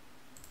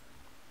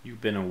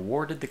 you've been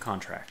awarded the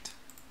contract.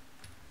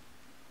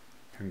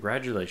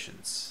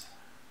 Congratulations.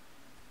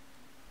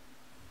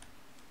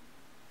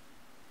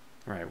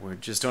 Alright, we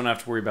just don't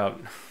have to worry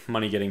about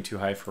money getting too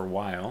high for a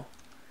while.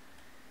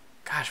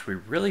 Gosh, we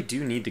really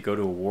do need to go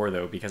to a war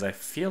though, because I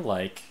feel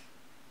like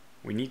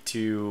we need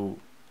to...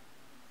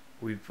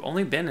 We've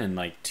only been in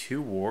like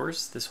 2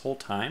 wars this whole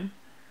time.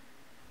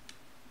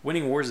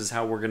 Winning wars is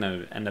how we're going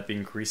to end up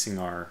increasing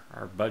our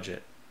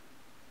budget.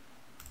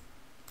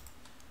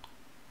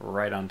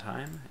 Right on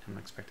time.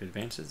 Unexpected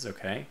advances,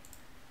 okay.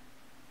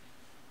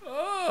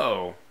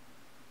 Oh!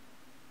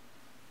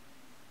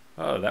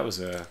 Oh, that was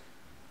a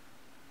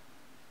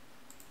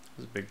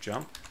big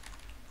jump.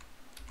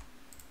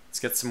 Let's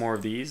get some more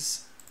of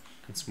these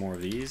and some more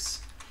of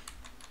these.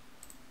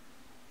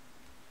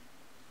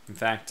 In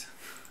fact,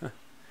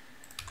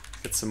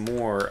 get some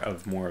more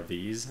of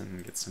these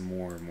and get some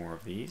more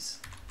of these.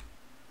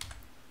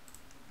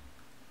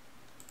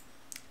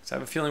 So I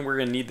have a feeling we're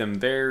going to need them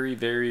very,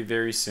 very,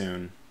 very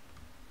soon.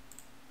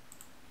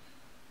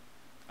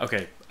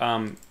 Okay,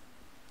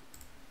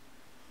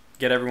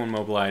 get everyone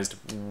mobilized.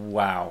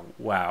 Wow,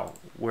 wow.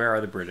 Where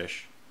are the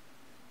British?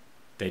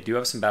 They do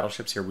have some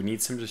battleships here. We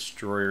need some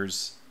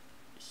destroyers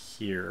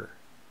here.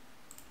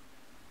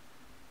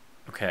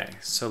 Okay,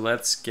 so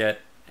let's get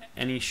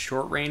any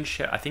short range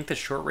ship. I think the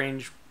short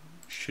range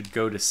should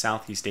go to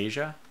Southeast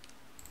Asia.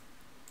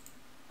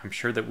 I'm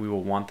sure that we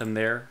will want them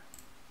there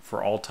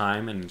for all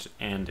time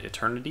and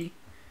eternity.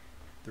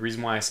 The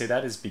reason why I say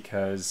that is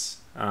because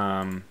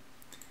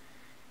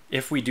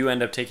if we do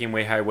end up taking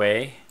Weihai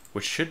Wei,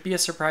 which should be a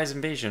surprise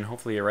invasion,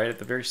 hopefully right at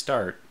the very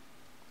start,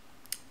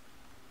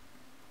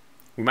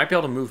 we might be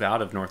able to move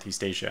out of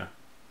Northeast Asia.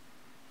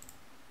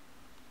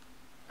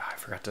 Oh, I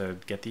forgot to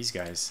get these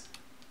guys.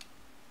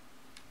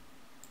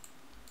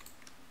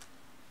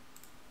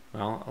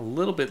 Well, a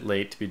little bit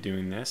late to be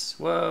doing this.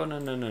 Whoa, no,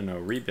 no, no, no.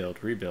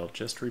 Rebuild,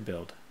 just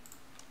rebuild.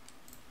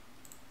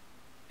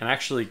 And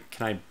actually,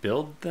 can I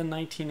build the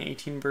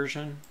 1918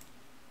 version?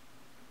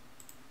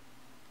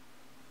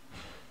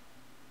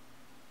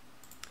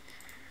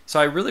 So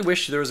I really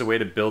wish there was a way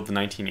to build the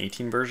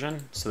 1918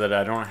 version so that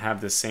I don't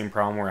have this same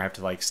problem where I have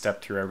to like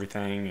step through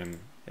everything, and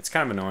it's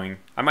kind of annoying.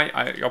 What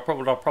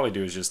I'll probably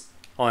do is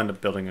I'll end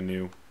up building a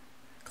new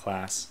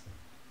class.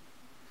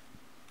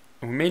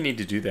 And we may need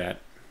to do that.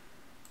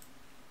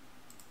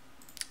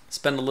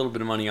 Spend a little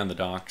bit of money on the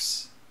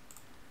docks.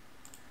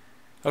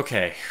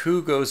 Okay,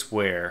 who goes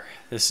where?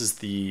 This is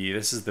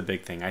the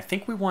big thing. I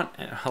think we want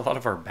a lot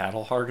of our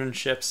battle-hardened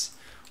ships,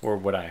 or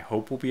what I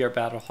hope will be our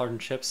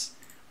battle-hardened ships.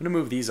 I'm going to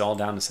move these all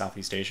down to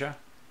Southeast Asia.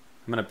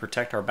 I'm going to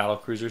protect our battle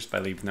cruisers by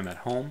leaving them at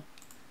home.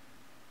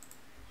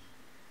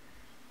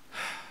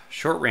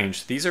 Short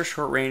range. These are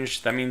short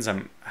range. That means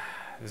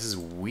this is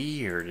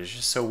weird. It's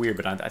just so weird.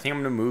 But I think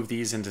I'm going to move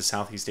these into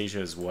Southeast Asia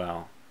as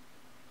well.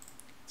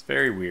 It's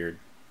very weird.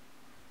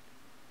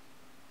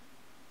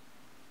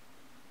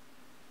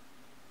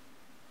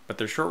 But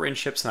they're short range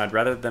ships, and I'd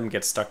rather them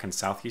get stuck in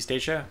Southeast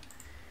Asia.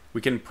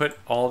 We can put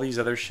all these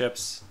other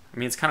ships... I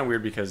mean, it's kind of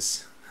weird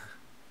because...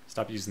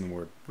 Stop using the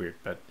word weird,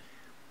 but...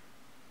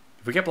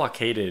 If we get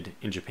blockaded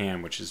in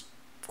Japan, which is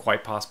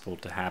quite possible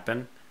to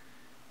happen,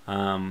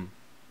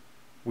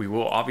 we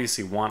will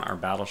obviously want our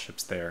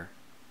battleships there.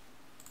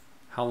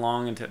 How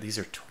long until these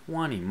are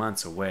 20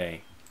 months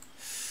away?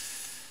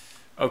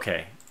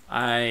 Okay,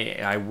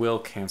 I will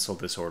cancel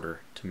this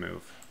order to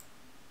move.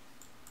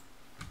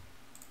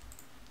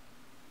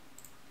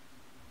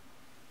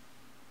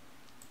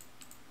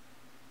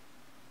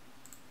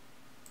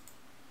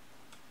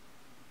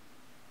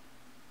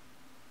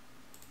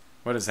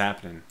 What is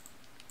happening?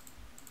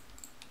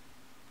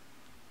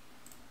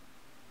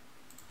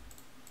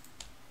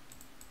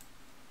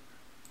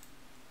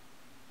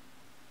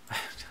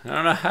 I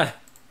don't know how to,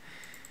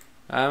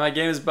 my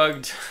game is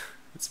bugged.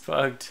 It's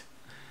bugged.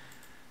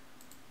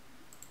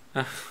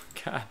 Oh,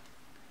 God.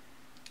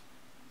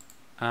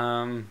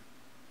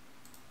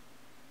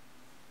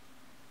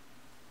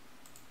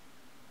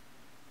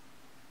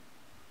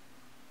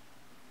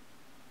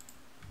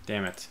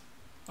 Damn it.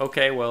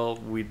 Okay, well,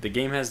 the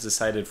game has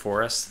decided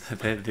for us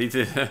that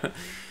the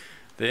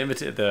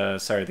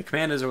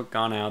command has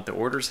gone out, the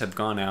orders have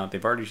gone out,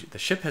 the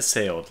ship has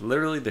sailed.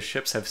 Literally, the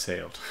ships have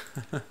sailed.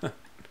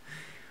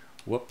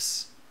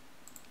 Whoops.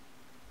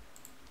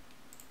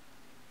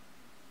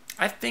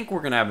 I think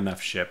we're gonna have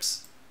enough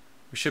ships.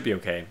 We should be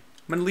okay. I'm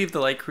gonna leave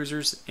the light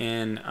cruisers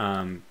in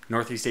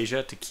Northeast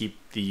Asia to keep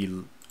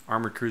the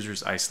armored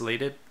cruisers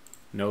isolated.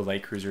 No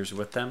light cruisers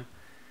with them.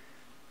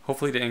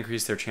 Hopefully to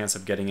increase their chance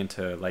of getting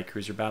into light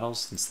cruiser battles,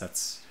 since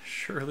that's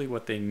surely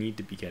what they need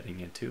to be getting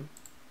into.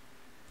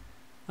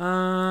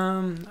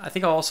 I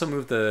think I'll also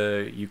move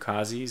the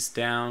Ukazis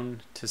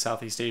down to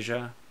Southeast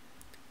Asia.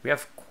 We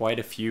have quite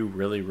a few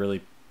really,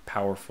 really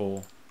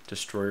powerful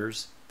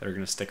destroyers that are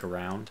going to stick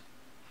around.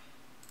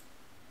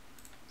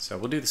 So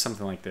we'll do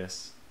something like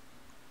this.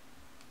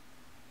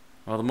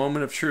 Well, the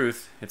moment of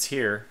truth, it's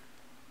here.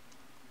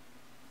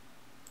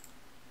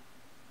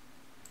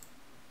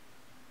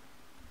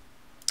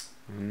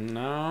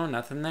 No,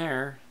 nothing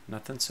there.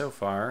 Nothing so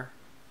far.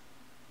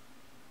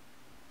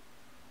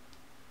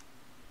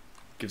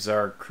 Gives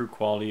our crew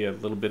quality a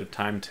little bit of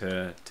time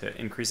to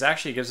increase.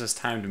 Actually, it gives us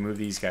time to move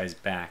these guys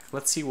back.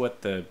 Let's see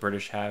what the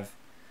British have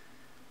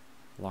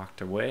locked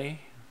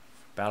away.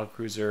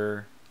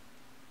 Battlecruiser.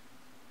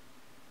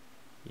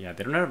 Yeah,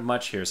 they don't have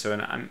much here, so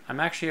I'm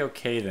actually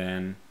okay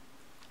then.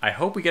 I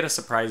hope we get a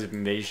surprise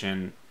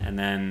invasion, and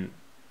then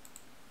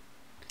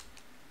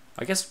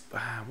I guess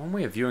one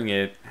way of viewing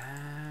it.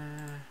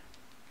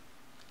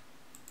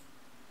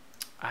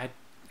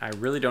 I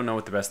really don't know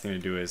what the best thing to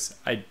do is.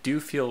 I do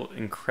feel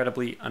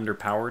incredibly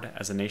underpowered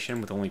as a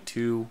nation with only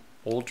 2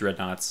 old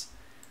dreadnoughts,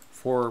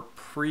 4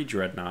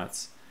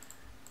 pre-dreadnoughts,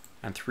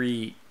 and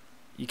 3.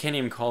 You can't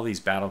even call these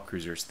battle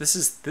cruisers. This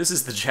is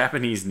the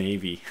Japanese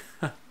Navy.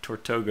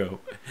 Tortogo,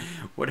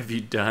 what have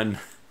you done?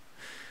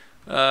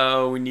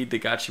 Oh, we need the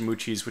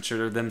Gachimuchis, which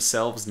are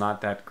themselves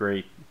not that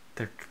great.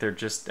 They're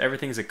just,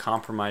 everything's a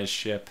compromised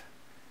ship.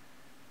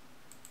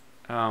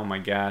 Oh my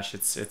gosh,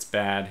 it's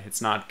bad.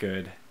 It's not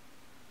good.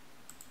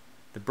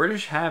 The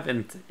British have,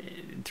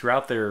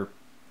 throughout the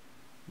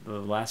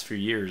last few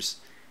years,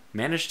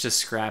 managed to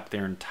scrap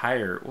their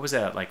entire, what was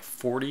that, like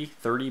 40,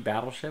 30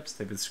 battleships?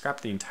 They've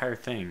scrapped the entire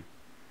thing.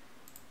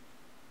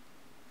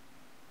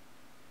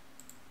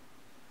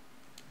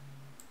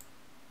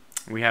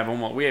 We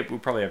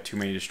probably have too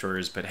many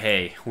destroyers, but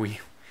hey, we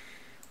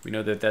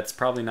know that that's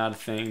probably not a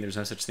thing. There's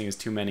no such thing as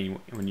too many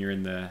when you're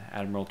in the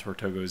Admiral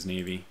Tortogo's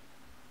Navy.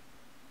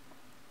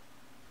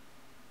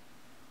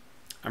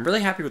 I'm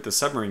really happy with the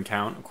submarine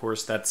count. Of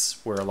course,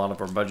 that's where a lot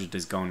of our budget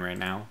is going right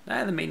now.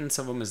 The maintenance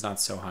of them is not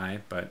so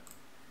high, but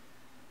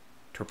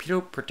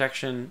torpedo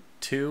protection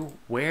 2,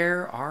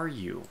 where are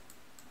you?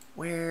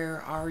 Where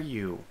are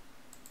you?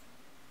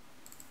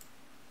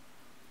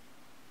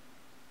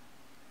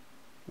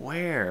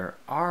 Where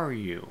are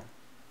you?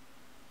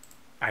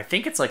 I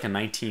think it's like a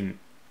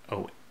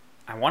 1908.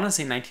 I want to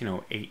say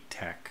 1908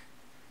 tech.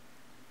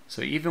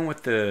 So even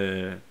with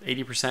the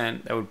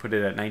 80%, that would put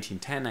it at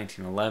 1910,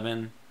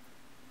 1911.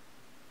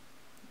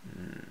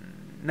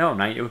 No,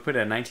 it would put it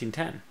at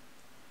 1910.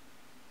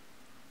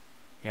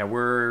 Yeah,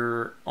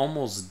 we're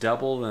almost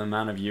double the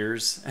amount of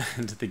years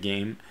into the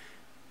game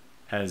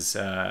as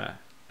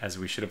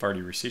we should have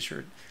already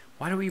researched.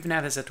 Why do we even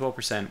have this at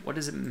 12%? What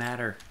does it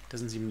matter? It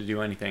doesn't seem to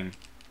do anything.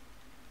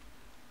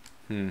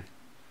 I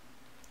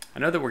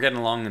know that we're getting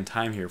along in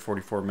time here,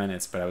 44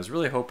 minutes, but I was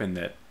really hoping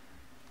that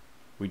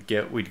we'd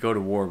go to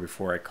war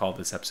before I called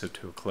this episode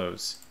to a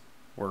close.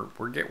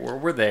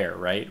 We're there,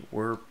 right?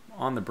 We're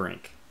on the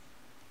brink.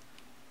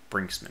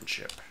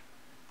 Brinksmanship.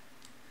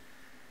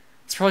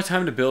 It's probably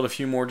time to build a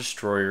few more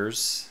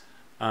destroyers.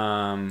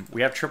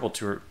 We have triple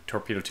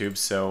torpedo tubes,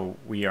 so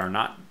we're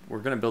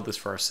going to build this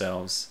for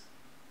ourselves.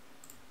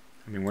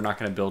 I mean, we're not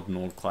going to build an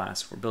old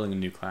class. We're building a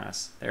new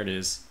class. There it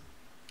is.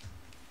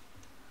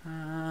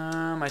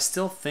 I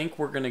still think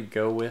we're going to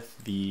go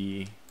with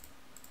the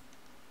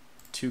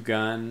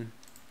 2-gun.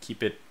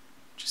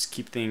 Just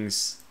keep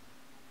things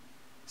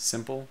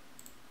simple.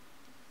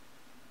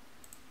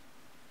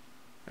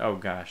 Oh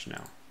gosh,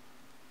 no.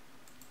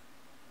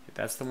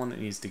 That's the one that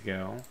needs to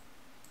go.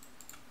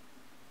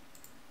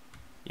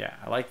 Yeah,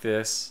 I like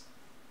this.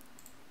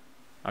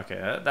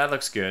 Okay, that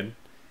looks good.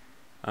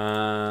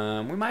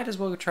 We might as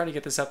well try to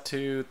get this up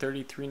to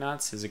 33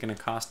 knots. Is it going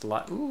to cost a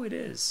lot? Ooh, it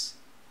is.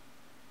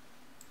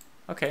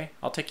 Okay,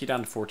 I'll take you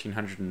down to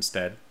 1400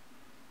 instead.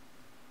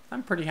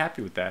 I'm pretty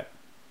happy with that.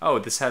 Oh,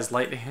 this has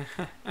light...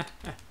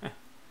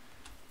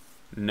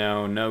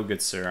 No,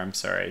 good sir. I'm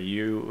sorry.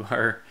 You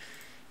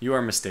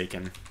are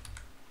mistaken.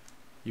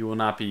 You will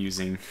not be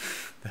using...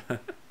 We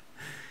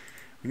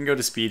can go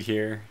to speed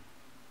here.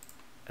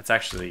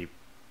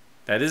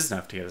 That is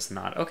enough to get us a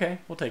knot. Okay,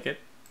 we'll take it.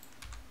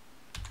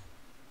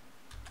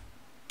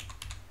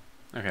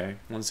 Okay,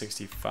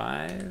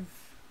 165.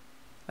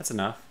 That's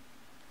enough.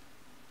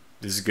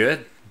 This is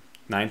good.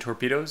 9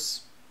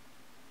 torpedoes.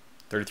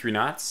 33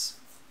 knots.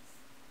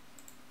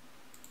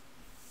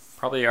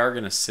 Probably are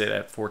going to sit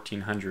at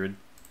 1400.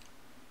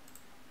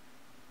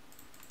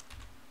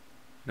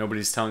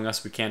 Nobody's telling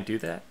us we can't do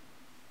that.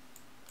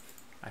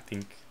 I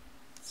think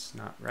it's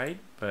not right,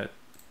 but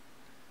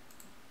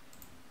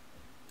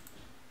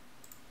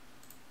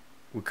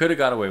we could have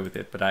got away with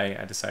it, but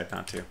I decided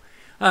not to.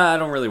 I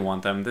don't really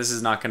want them. This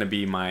is not going to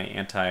be my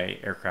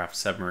anti-aircraft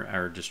submarine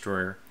or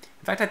destroyer.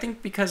 In fact, I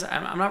think because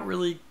I'm not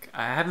really,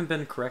 I haven't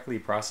been correctly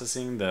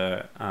processing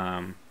the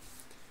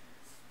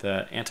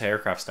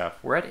anti-aircraft stuff.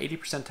 We're at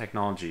 80%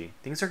 technology.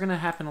 Things are going to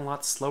happen a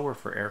lot slower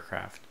for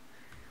aircraft.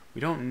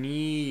 We don't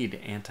need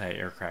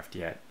anti-aircraft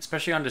yet,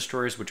 especially on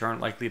destroyers which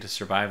aren't likely to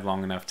survive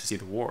long enough to see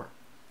the war.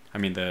 I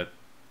mean, the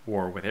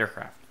war with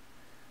aircraft.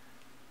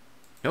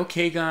 No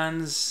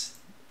K-guns.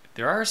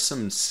 There are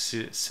some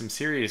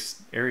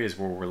serious areas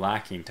where we're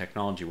lacking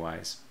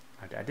technology-wise.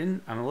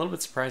 I'm a little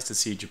bit surprised to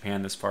see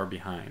Japan this far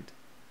behind.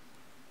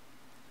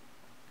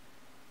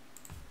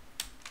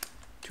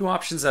 2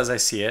 options as I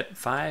see it.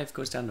 5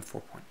 goes down to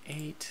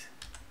 4.8.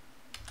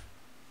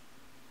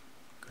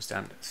 Goes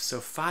down to, so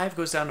 5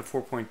 goes down to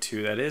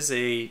 4.2. That is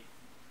a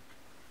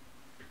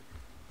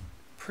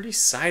pretty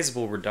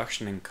sizable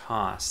reduction in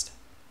cost.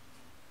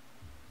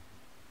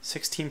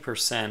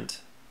 16%.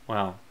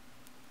 Well,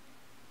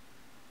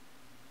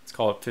 let's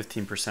call it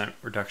 15%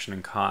 reduction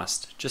in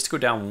cost. Just to go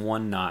down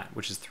 1 knot,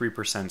 which is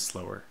 3%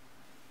 slower.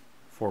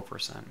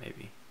 4%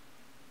 maybe.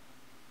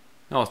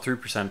 No,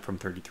 3% from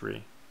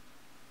 33.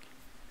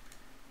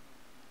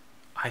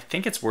 I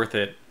think it's worth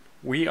it.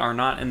 We are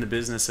not in the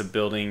business of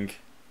building...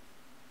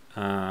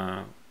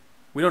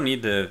 we don't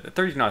need the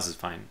 30 knots is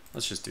fine.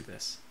 Let's just do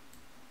this.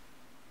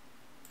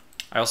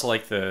 I also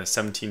like the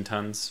 17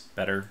 tons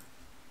better.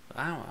 But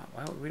I don't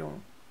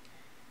know.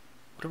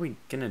 What are we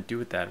gonna do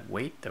with that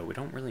weight though? We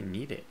don't really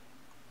need it.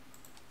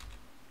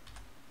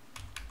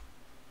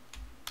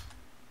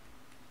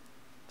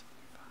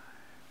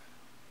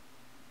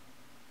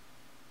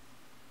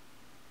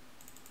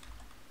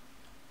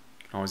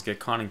 Can always get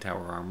conning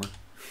tower armor.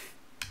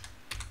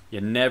 You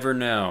never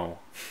know.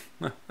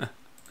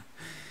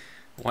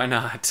 Why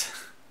not?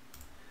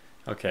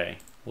 Okay,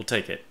 we'll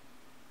take it.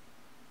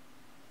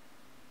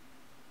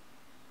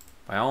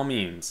 By all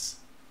means.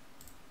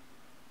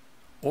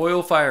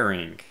 Oil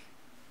firing.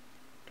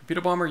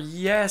 Torpedo bomber,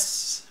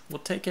 yes! We'll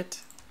take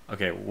it.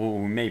 Okay, well,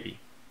 maybe.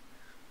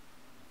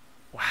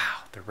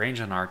 Wow, the range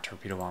on our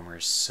torpedo bomber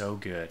is so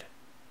good.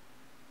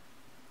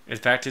 In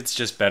fact, it's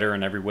just better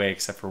in every way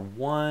except for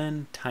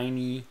one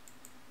tiny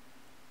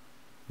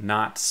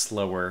knot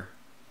slower.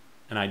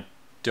 And I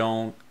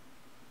don't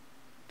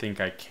think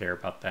I care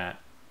about that.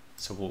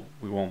 So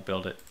we won't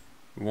build it.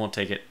 We won't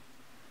take it.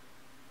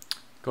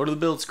 Go to the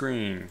build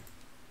screen.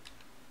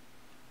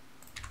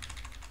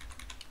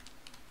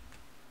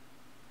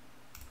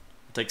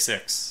 We'll take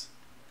 6.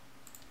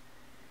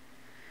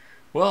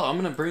 Well, I'm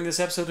going to bring this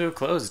episode to a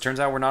close. It turns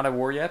out we're not at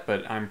war yet,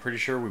 but I'm pretty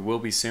sure we will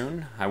be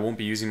soon. I won't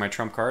be using my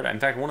trump card. In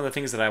fact, one of the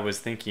things that I was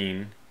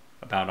thinking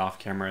about off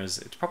camera is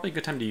it's probably a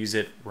good time to use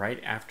it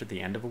right after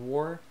the end of a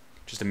war.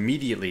 Just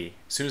immediately,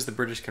 as soon as the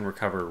British can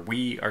recover,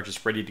 we are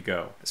just ready to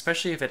go.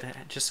 Especially if it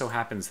just so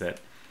happens that,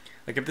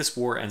 like if this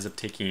war ends up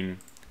taking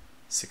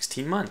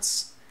 16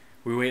 months,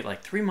 we wait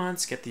like 3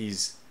 months, get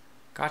these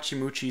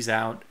gotchi-moochis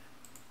out,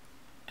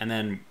 and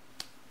then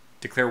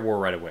declare war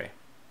right away.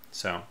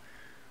 So,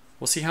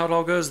 we'll see how it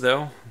all goes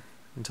though.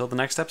 Until the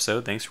next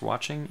episode, thanks for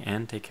watching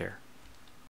and take care.